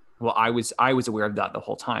 well, I was aware of that the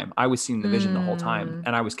whole time. I was seeing the vision the whole time Mm,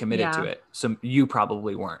 and I was committed to yeah. it. So you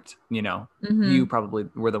probably weren't, you Mm-hmm. probably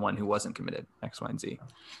were the one who wasn't committed, X, Y, and Z,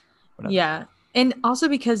 whatever. Yeah. And also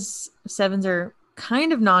because 7s are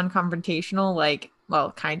kind of non-confrontational, like,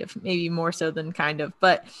 well, kind of, maybe more so than kind of,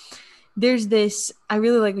 but there's this, I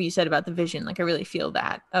really like what you said about the vision. Like, I really feel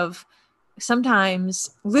that of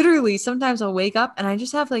sometimes, literally, sometimes I'll wake up and I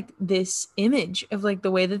just have like this image of like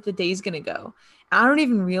the way that the day's going to go. I don't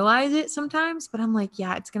even realize it sometimes, but I'm like,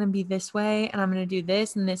 yeah, it's going to be this way and I'm going to do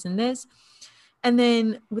this and this and this. And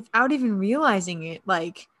then without even realizing it,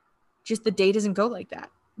 like, just the day doesn't go like that.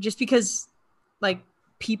 Just because like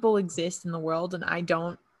people exist in the world and I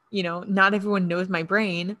don't, not everyone knows my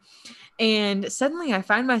brain. And suddenly I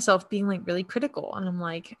find myself being like really critical. And I'm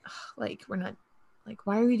like, "Ugh, like, we're not, like,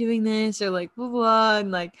 why are we doing this?" Or like, blah, blah.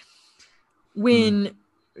 And like, Hmm. when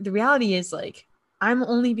the reality is like, I'm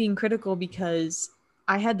only being critical because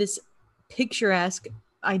I had this picturesque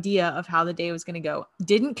idea of how the day was going to go,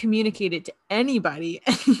 didn't communicate it to anybody.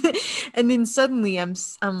 And then suddenly I'm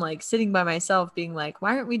like sitting by myself being like,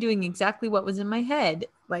 why aren't we doing exactly what was in my head?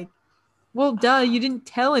 Like, well, duh, you didn't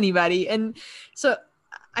tell anybody. And so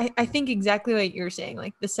I think exactly what you're saying.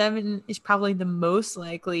 Like the 7 is probably the most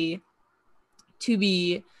likely to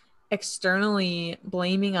be externally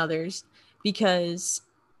blaming others because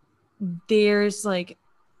there's like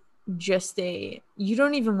just you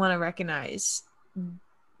don't even want to recognize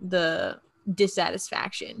the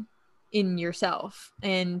dissatisfaction in yourself,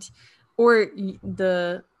 and or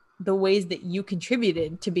the ways that you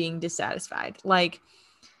contributed to being dissatisfied. Like,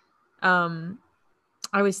 um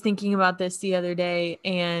I was thinking about this the other day,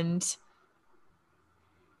 and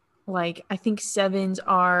like I think 7s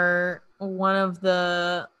are one of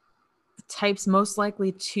the types most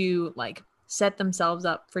likely to like set themselves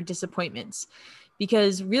up for disappointments,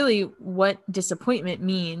 because really what disappointment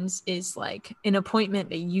means is like an appointment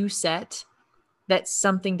that you set that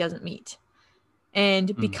something doesn't meet. And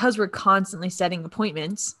Hmm. because we're constantly setting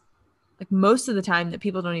appointments, like most of the time that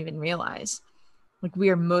people don't even realize, like we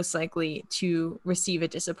are most likely to receive a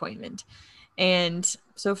disappointment. And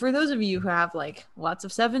so for those of you who have like lots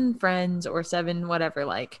of 7 friends or 7 whatever,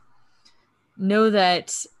 like know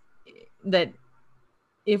that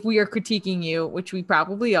if we are critiquing you, which we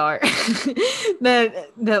probably are,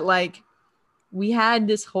 that like we had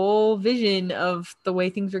this whole vision of the way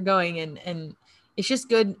things were going, and it's just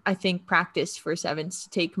good, I think, practice for 7s to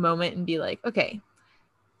take a moment and be like, okay,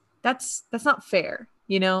 that's not fair,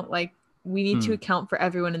 like we need to Hmm. account for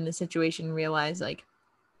everyone in the situation and realize like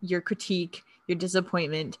your critique, your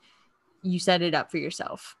disappointment, you set it up for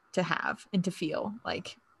yourself to have and to feel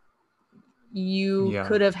like you Yeah.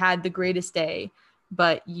 could have had the greatest day,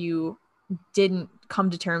 but you didn't come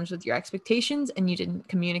to terms with your expectations and you didn't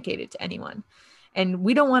communicate it to anyone. And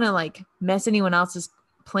we don't want to like mess anyone else's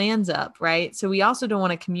plans up, right? So we also don't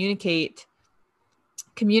want to communicate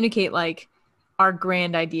like our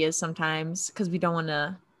grand ideas sometimes because we don't want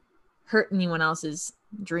to hurt anyone else's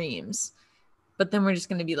dreams. But then we're just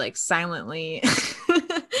going to be like silently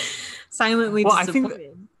silently Well,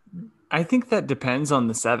 disappointed. I think that depends on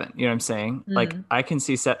the 7. You know what I'm saying? Like Mm. I can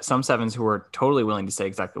see some 7s who are totally willing to say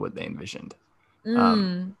exactly what they envisioned.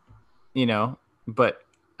 Um, Mm. but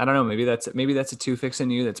I don't know, maybe that's a 2 fix in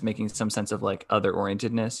you that's making some sense of like other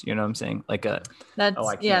orientedness, you know what I'm saying? Like oh, That's,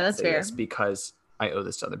 I yeah, can't that's say fair. this because I owe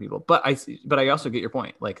this to other people. But I also get your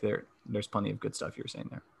point. Like there's plenty of good stuff you're saying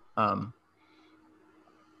there. I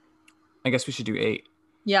guess we should do 8.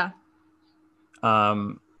 Yeah.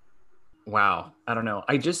 Um wow, I don't know.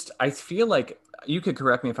 I feel like you could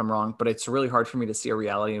correct me if I'm wrong, but it's really hard for me to see a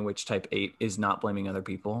reality in which type 8 is not blaming other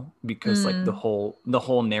people, because like the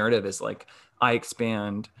whole narrative is like, I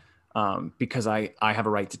expand because I have a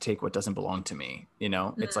right to take what doesn't belong to me.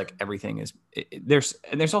 It's like everything is there's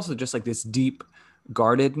also just like this deep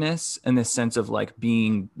guardedness and this sense of like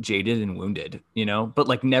being jaded and wounded, but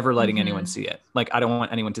like never letting anyone see it. Like, I don't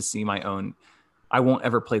want anyone to see my own. I won't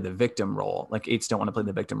ever play the victim role. Like, 8s don't want to play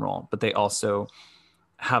the victim role, but they also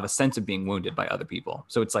have a sense of being wounded by other people.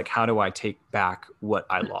 So it's like, how do I take back what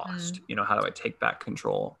I lost? How do I take back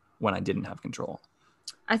control when I didn't have control?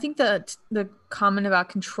 I think that the comment about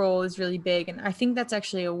control is really big. And I think that's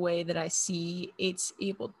actually a way that I see 8s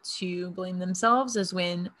able to blame themselves, is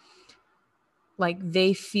when like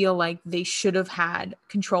they feel like they should have had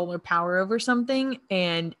control or power over something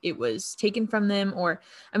and it was taken from them. Or,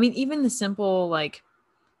 I mean, even the simple, like,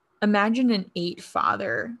 imagine an 8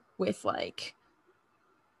 father with like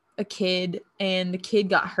a kid and the kid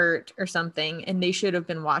got hurt or something and they should have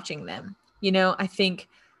been watching them. I think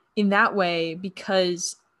in that way,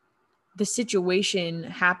 because the situation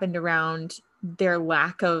happened around their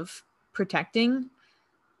lack of protecting,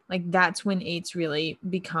 like that's when 8s really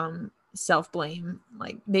become self-blame.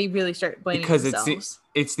 Like they really start blaming because themselves.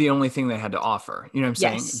 it's the only thing they had to offer. You know what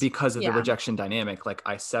I'm saying? Because of the Yeah. rejection dynamic, like,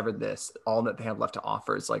 I severed this. All that they have left to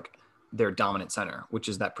offer is like their dominant center, which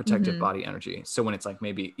is that protective body energy. So when it's like,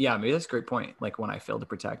 maybe that's a great point. Like, when I fail to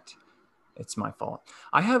protect, it's my fault.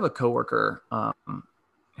 I have a coworker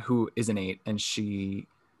who is an 8, and she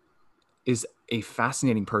is a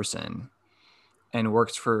fascinating person and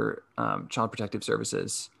works for Child Protective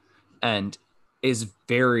Services, and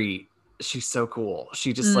she's so cool.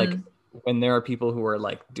 She just like, when there are people who are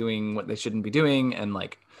like doing what they shouldn't be doing, and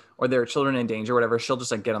like, or there are children in danger or whatever, she'll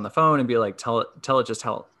just like get on the phone and be like, tell it just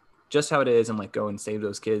how it is, and like go and save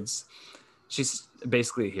those kids. She's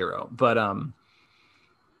basically a hero. But I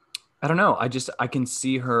don't know. I can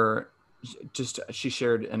see her she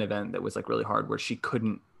shared an event that was like really hard, where she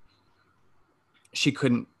couldn't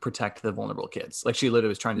protect the vulnerable kids. Like, she literally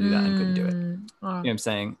was trying to do that and couldn't do it. You know what I'm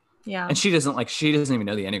saying? Yeah. And she doesn't even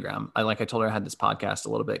know the Enneagram. I told her I had this podcast a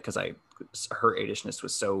little bit because her 8ishness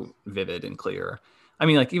was so vivid and clear. I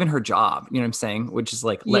mean, like, even her job, you know what I'm saying? Which is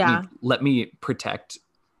like, let me protect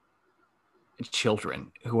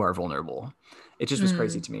children who are vulnerable. It just was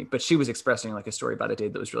crazy to me. But she was expressing like a story about a day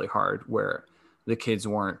that was really hard, where the kids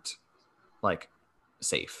weren't like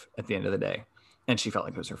safe at the end of the day, and she felt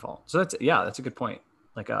like it was her fault. So that's a good point.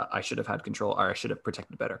 Like, I should have had control, or I should have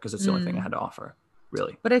protected better, because it's the only thing I had to offer,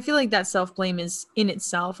 really. But I feel like that self-blame is in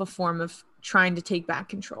itself a form of trying to take back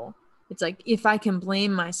control. It's like, if I can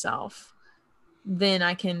blame myself, then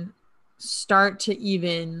I can start to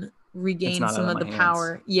even regain some of the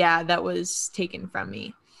power that was taken from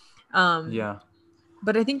me.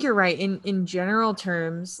 But I think you're right. In general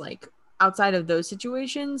terms, like outside of those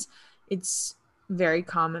situations, it's very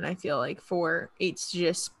common, I feel like, for 8s to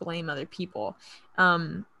just blame other people.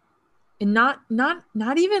 And not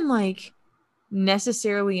even like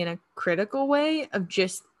necessarily in a critical way, of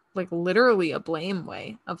just like literally a blame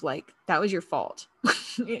way of like, that was your fault.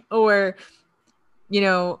 Or,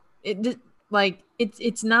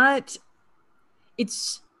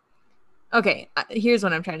 okay, here's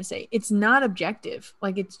what I'm trying to say. It's not objective.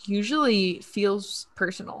 Like, it usually feels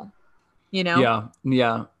personal, Yeah.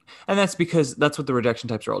 And that's because that's what the rejection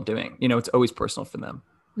types are all doing. It's always personal for them,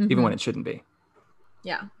 even when it shouldn't be.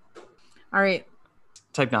 Yeah. All right.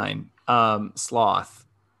 Type 9, sloth.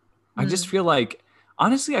 I just feel like,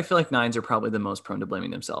 honestly, I feel like 9s are probably the most prone to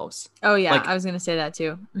blaming themselves. Oh yeah. Like, I was going to say that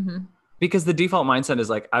too. Because the default mindset is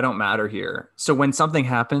like, I don't matter here. So when something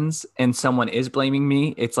happens and someone is blaming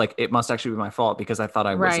me, it's like, it must actually be my fault because I thought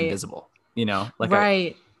I was invisible, like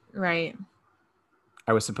right.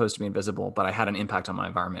 I was supposed to be invisible, but I had an impact on my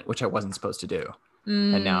environment, which I wasn't supposed to do.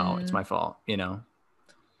 And now it's my fault, Yeah.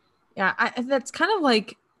 That's kind of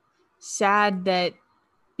like sad that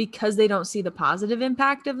because they don't see the positive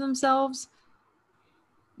impact of themselves,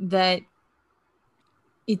 that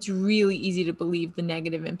it's really easy to believe the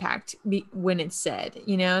negative impact when it's said.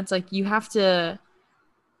 It's like, you have to.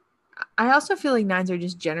 I also feel like 9s are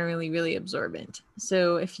just generally really absorbent.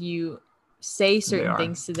 So if you say certain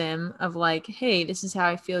things to them of like, hey, this is how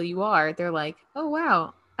I feel you are, they're like, oh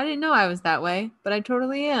wow, I didn't know I was that way, but I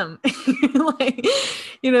totally am. Like,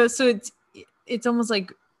 so it's almost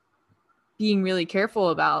like being really careful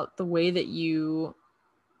about the way that you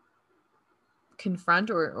confront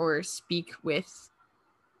or speak with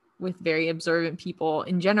very observant people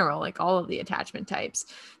in general, like all of the attachment types,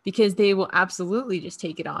 because they will absolutely just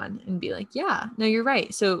take it on and be like, yeah, no, you're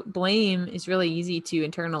right. So blame is really easy to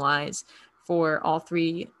internalize for all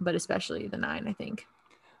three, but especially the 9, I think.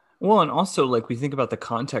 Well, and also like we think about the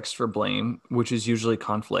context for blame, which is usually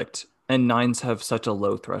conflict, and 9s have such a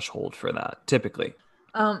low threshold for that typically.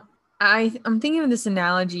 I'm thinking of this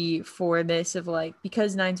analogy for this of like,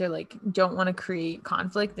 because 9s are like don't want to create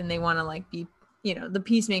conflict and they want to like be, the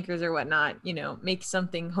peacemakers or whatnot, make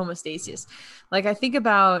something homostasis. Like I think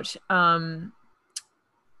about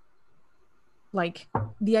like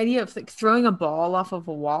the idea of like throwing a ball off of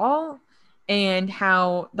a wall, and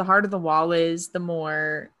how the harder the wall is, the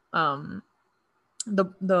more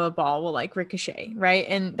the ball will like ricochet, right?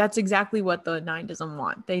 And that's exactly what the 9 doesn't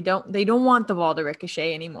want. They don't want the ball to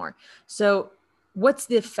ricochet anymore. So what's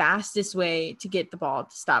the fastest way to get the ball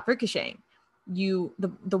to stop ricocheting?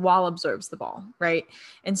 The wall absorbs the ball, right?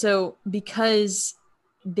 And so because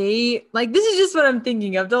they like, this is just what I'm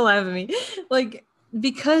thinking of, don't laugh at me, like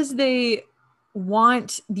because they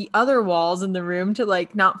want the other walls in the room to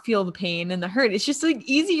like not feel the pain and the hurt, it's just like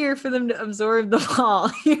easier for them to absorb the ball.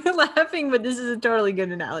 You're laughing, but this is a totally good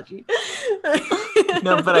analogy.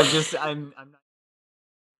 No, but I'm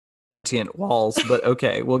not walls, but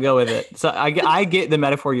okay, we'll go with it. So I get the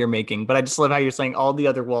metaphor you're making, but I just love how you're saying all the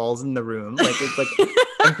other walls in the room. Like it's like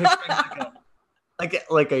I'm picturing like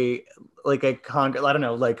a I don't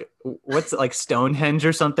know, like what's it, like Stonehenge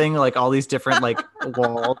or something, like all these different like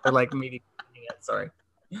walls or like meeting. Sorry.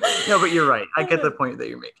 No, but you're right. I get the point that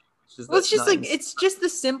you're making. It's just like, it's just the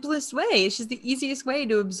simplest way. It's just the easiest way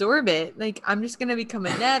to absorb it. Like, I'm just going to become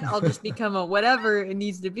a net. I'll just become a whatever it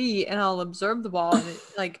needs to be, and I'll absorb the ball. And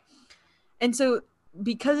and so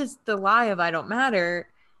because it's the lie of I don't matter,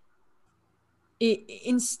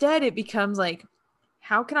 instead it becomes like,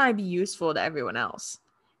 how can I be useful to everyone else?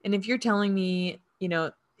 And if you're telling me,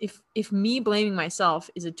 if me blaming myself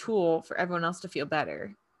is a tool for everyone else to feel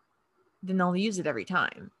better, then I'll use it every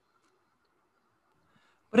time.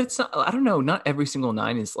 But it's not, I don't know, not every single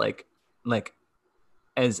 9 is like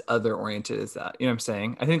as other oriented as that. You know what I'm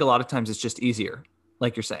saying? I think a lot of times it's just easier,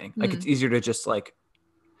 like you're saying. Like it's easier to just like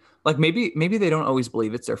maybe they don't always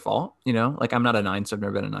believe it's their fault, like I'm not a 9, so I've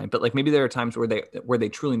never been a 9, but like maybe there are times where they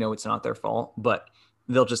truly know it's not their fault, but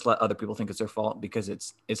they'll just let other people think it's their fault because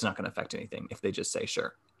it's not going to affect anything if they just say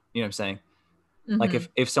sure. You know what I'm saying? Mm-hmm. Like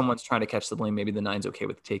if someone's trying to catch the blame, maybe the 9's okay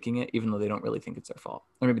with taking it, even though they don't really think it's their fault.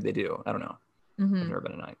 Or maybe they do. I don't know. Mm-hmm. I've never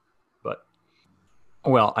been a 9. But,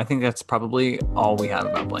 well, I think that's probably all we have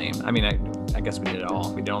about blame. I mean, I guess we did it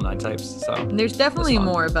all. We did all 9 types. So there's definitely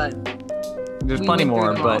more, but there's plenty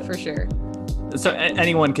more. But for sure. So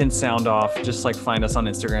anyone can sound off. Just like find us on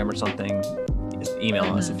Instagram or something. Just email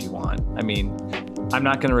us if you want. I mean, I'm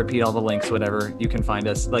not going to repeat all the links, whatever. You can find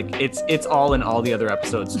us. Like it's all in all the other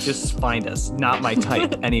episodes. Just find us. Not my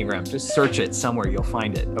type, Enneagram. Just search it somewhere. You'll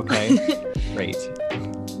find it. Okay. Great.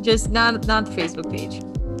 Just not the Facebook page.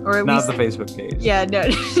 Or at not least, the Facebook page. Yeah, no,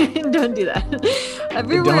 don't do that.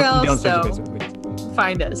 Everywhere else, though,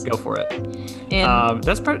 find us. Go for it. And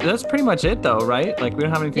that's pretty much it, though, right? Like we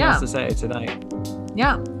don't have anything else to say tonight.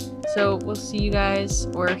 Yeah. So we'll see you guys,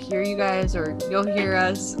 or hear you guys, or you'll hear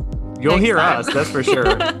us. You'll hear us, that's for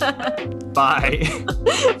sure. Bye.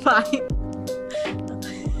 Bye.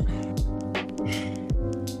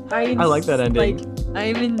 I like that ending. Like,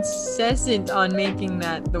 I'm incessant on making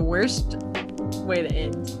that the worst way to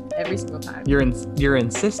end every single time. You're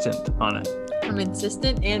insistent on it. I'm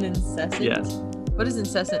insistent and incessant. Yes. What does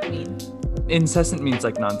incessant mean? Incessant means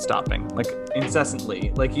like non-stopping, like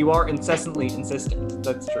incessantly. Like you are incessantly insistent.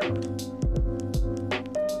 That's true.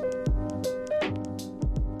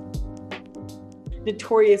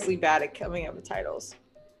 Notoriously bad at coming up with titles.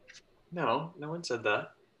 No one said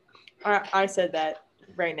that. I said that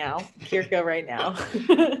right now. Kirka right now.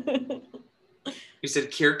 You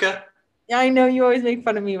said Kirka? Yeah, I know you always make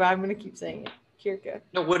fun of me, but I'm going to keep saying it. Kirka.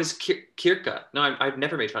 No, what is Kirka? No, I've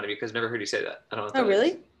never made fun of you because I've never heard you say that. I don't know what that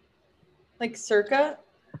really? is. Like circa?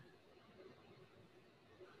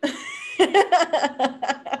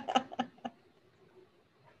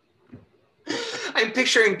 I'm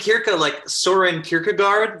picturing Kirka like Soren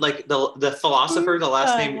Kierkegaard, like the philosopher, the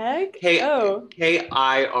last name Kirke.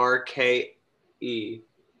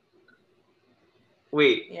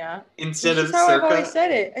 Wait. Yeah. Instead of circa. I've always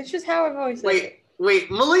said it. It's just how I've always said it. Wait,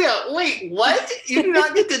 Malia, what? You do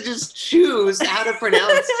not get to just choose how to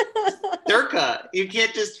pronounce circa. You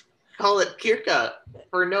can't just call it Kirka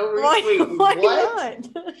for no reason. Why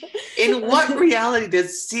what? Not? In what reality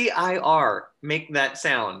does CIR make that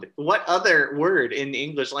sound? What other word in the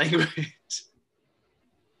English language?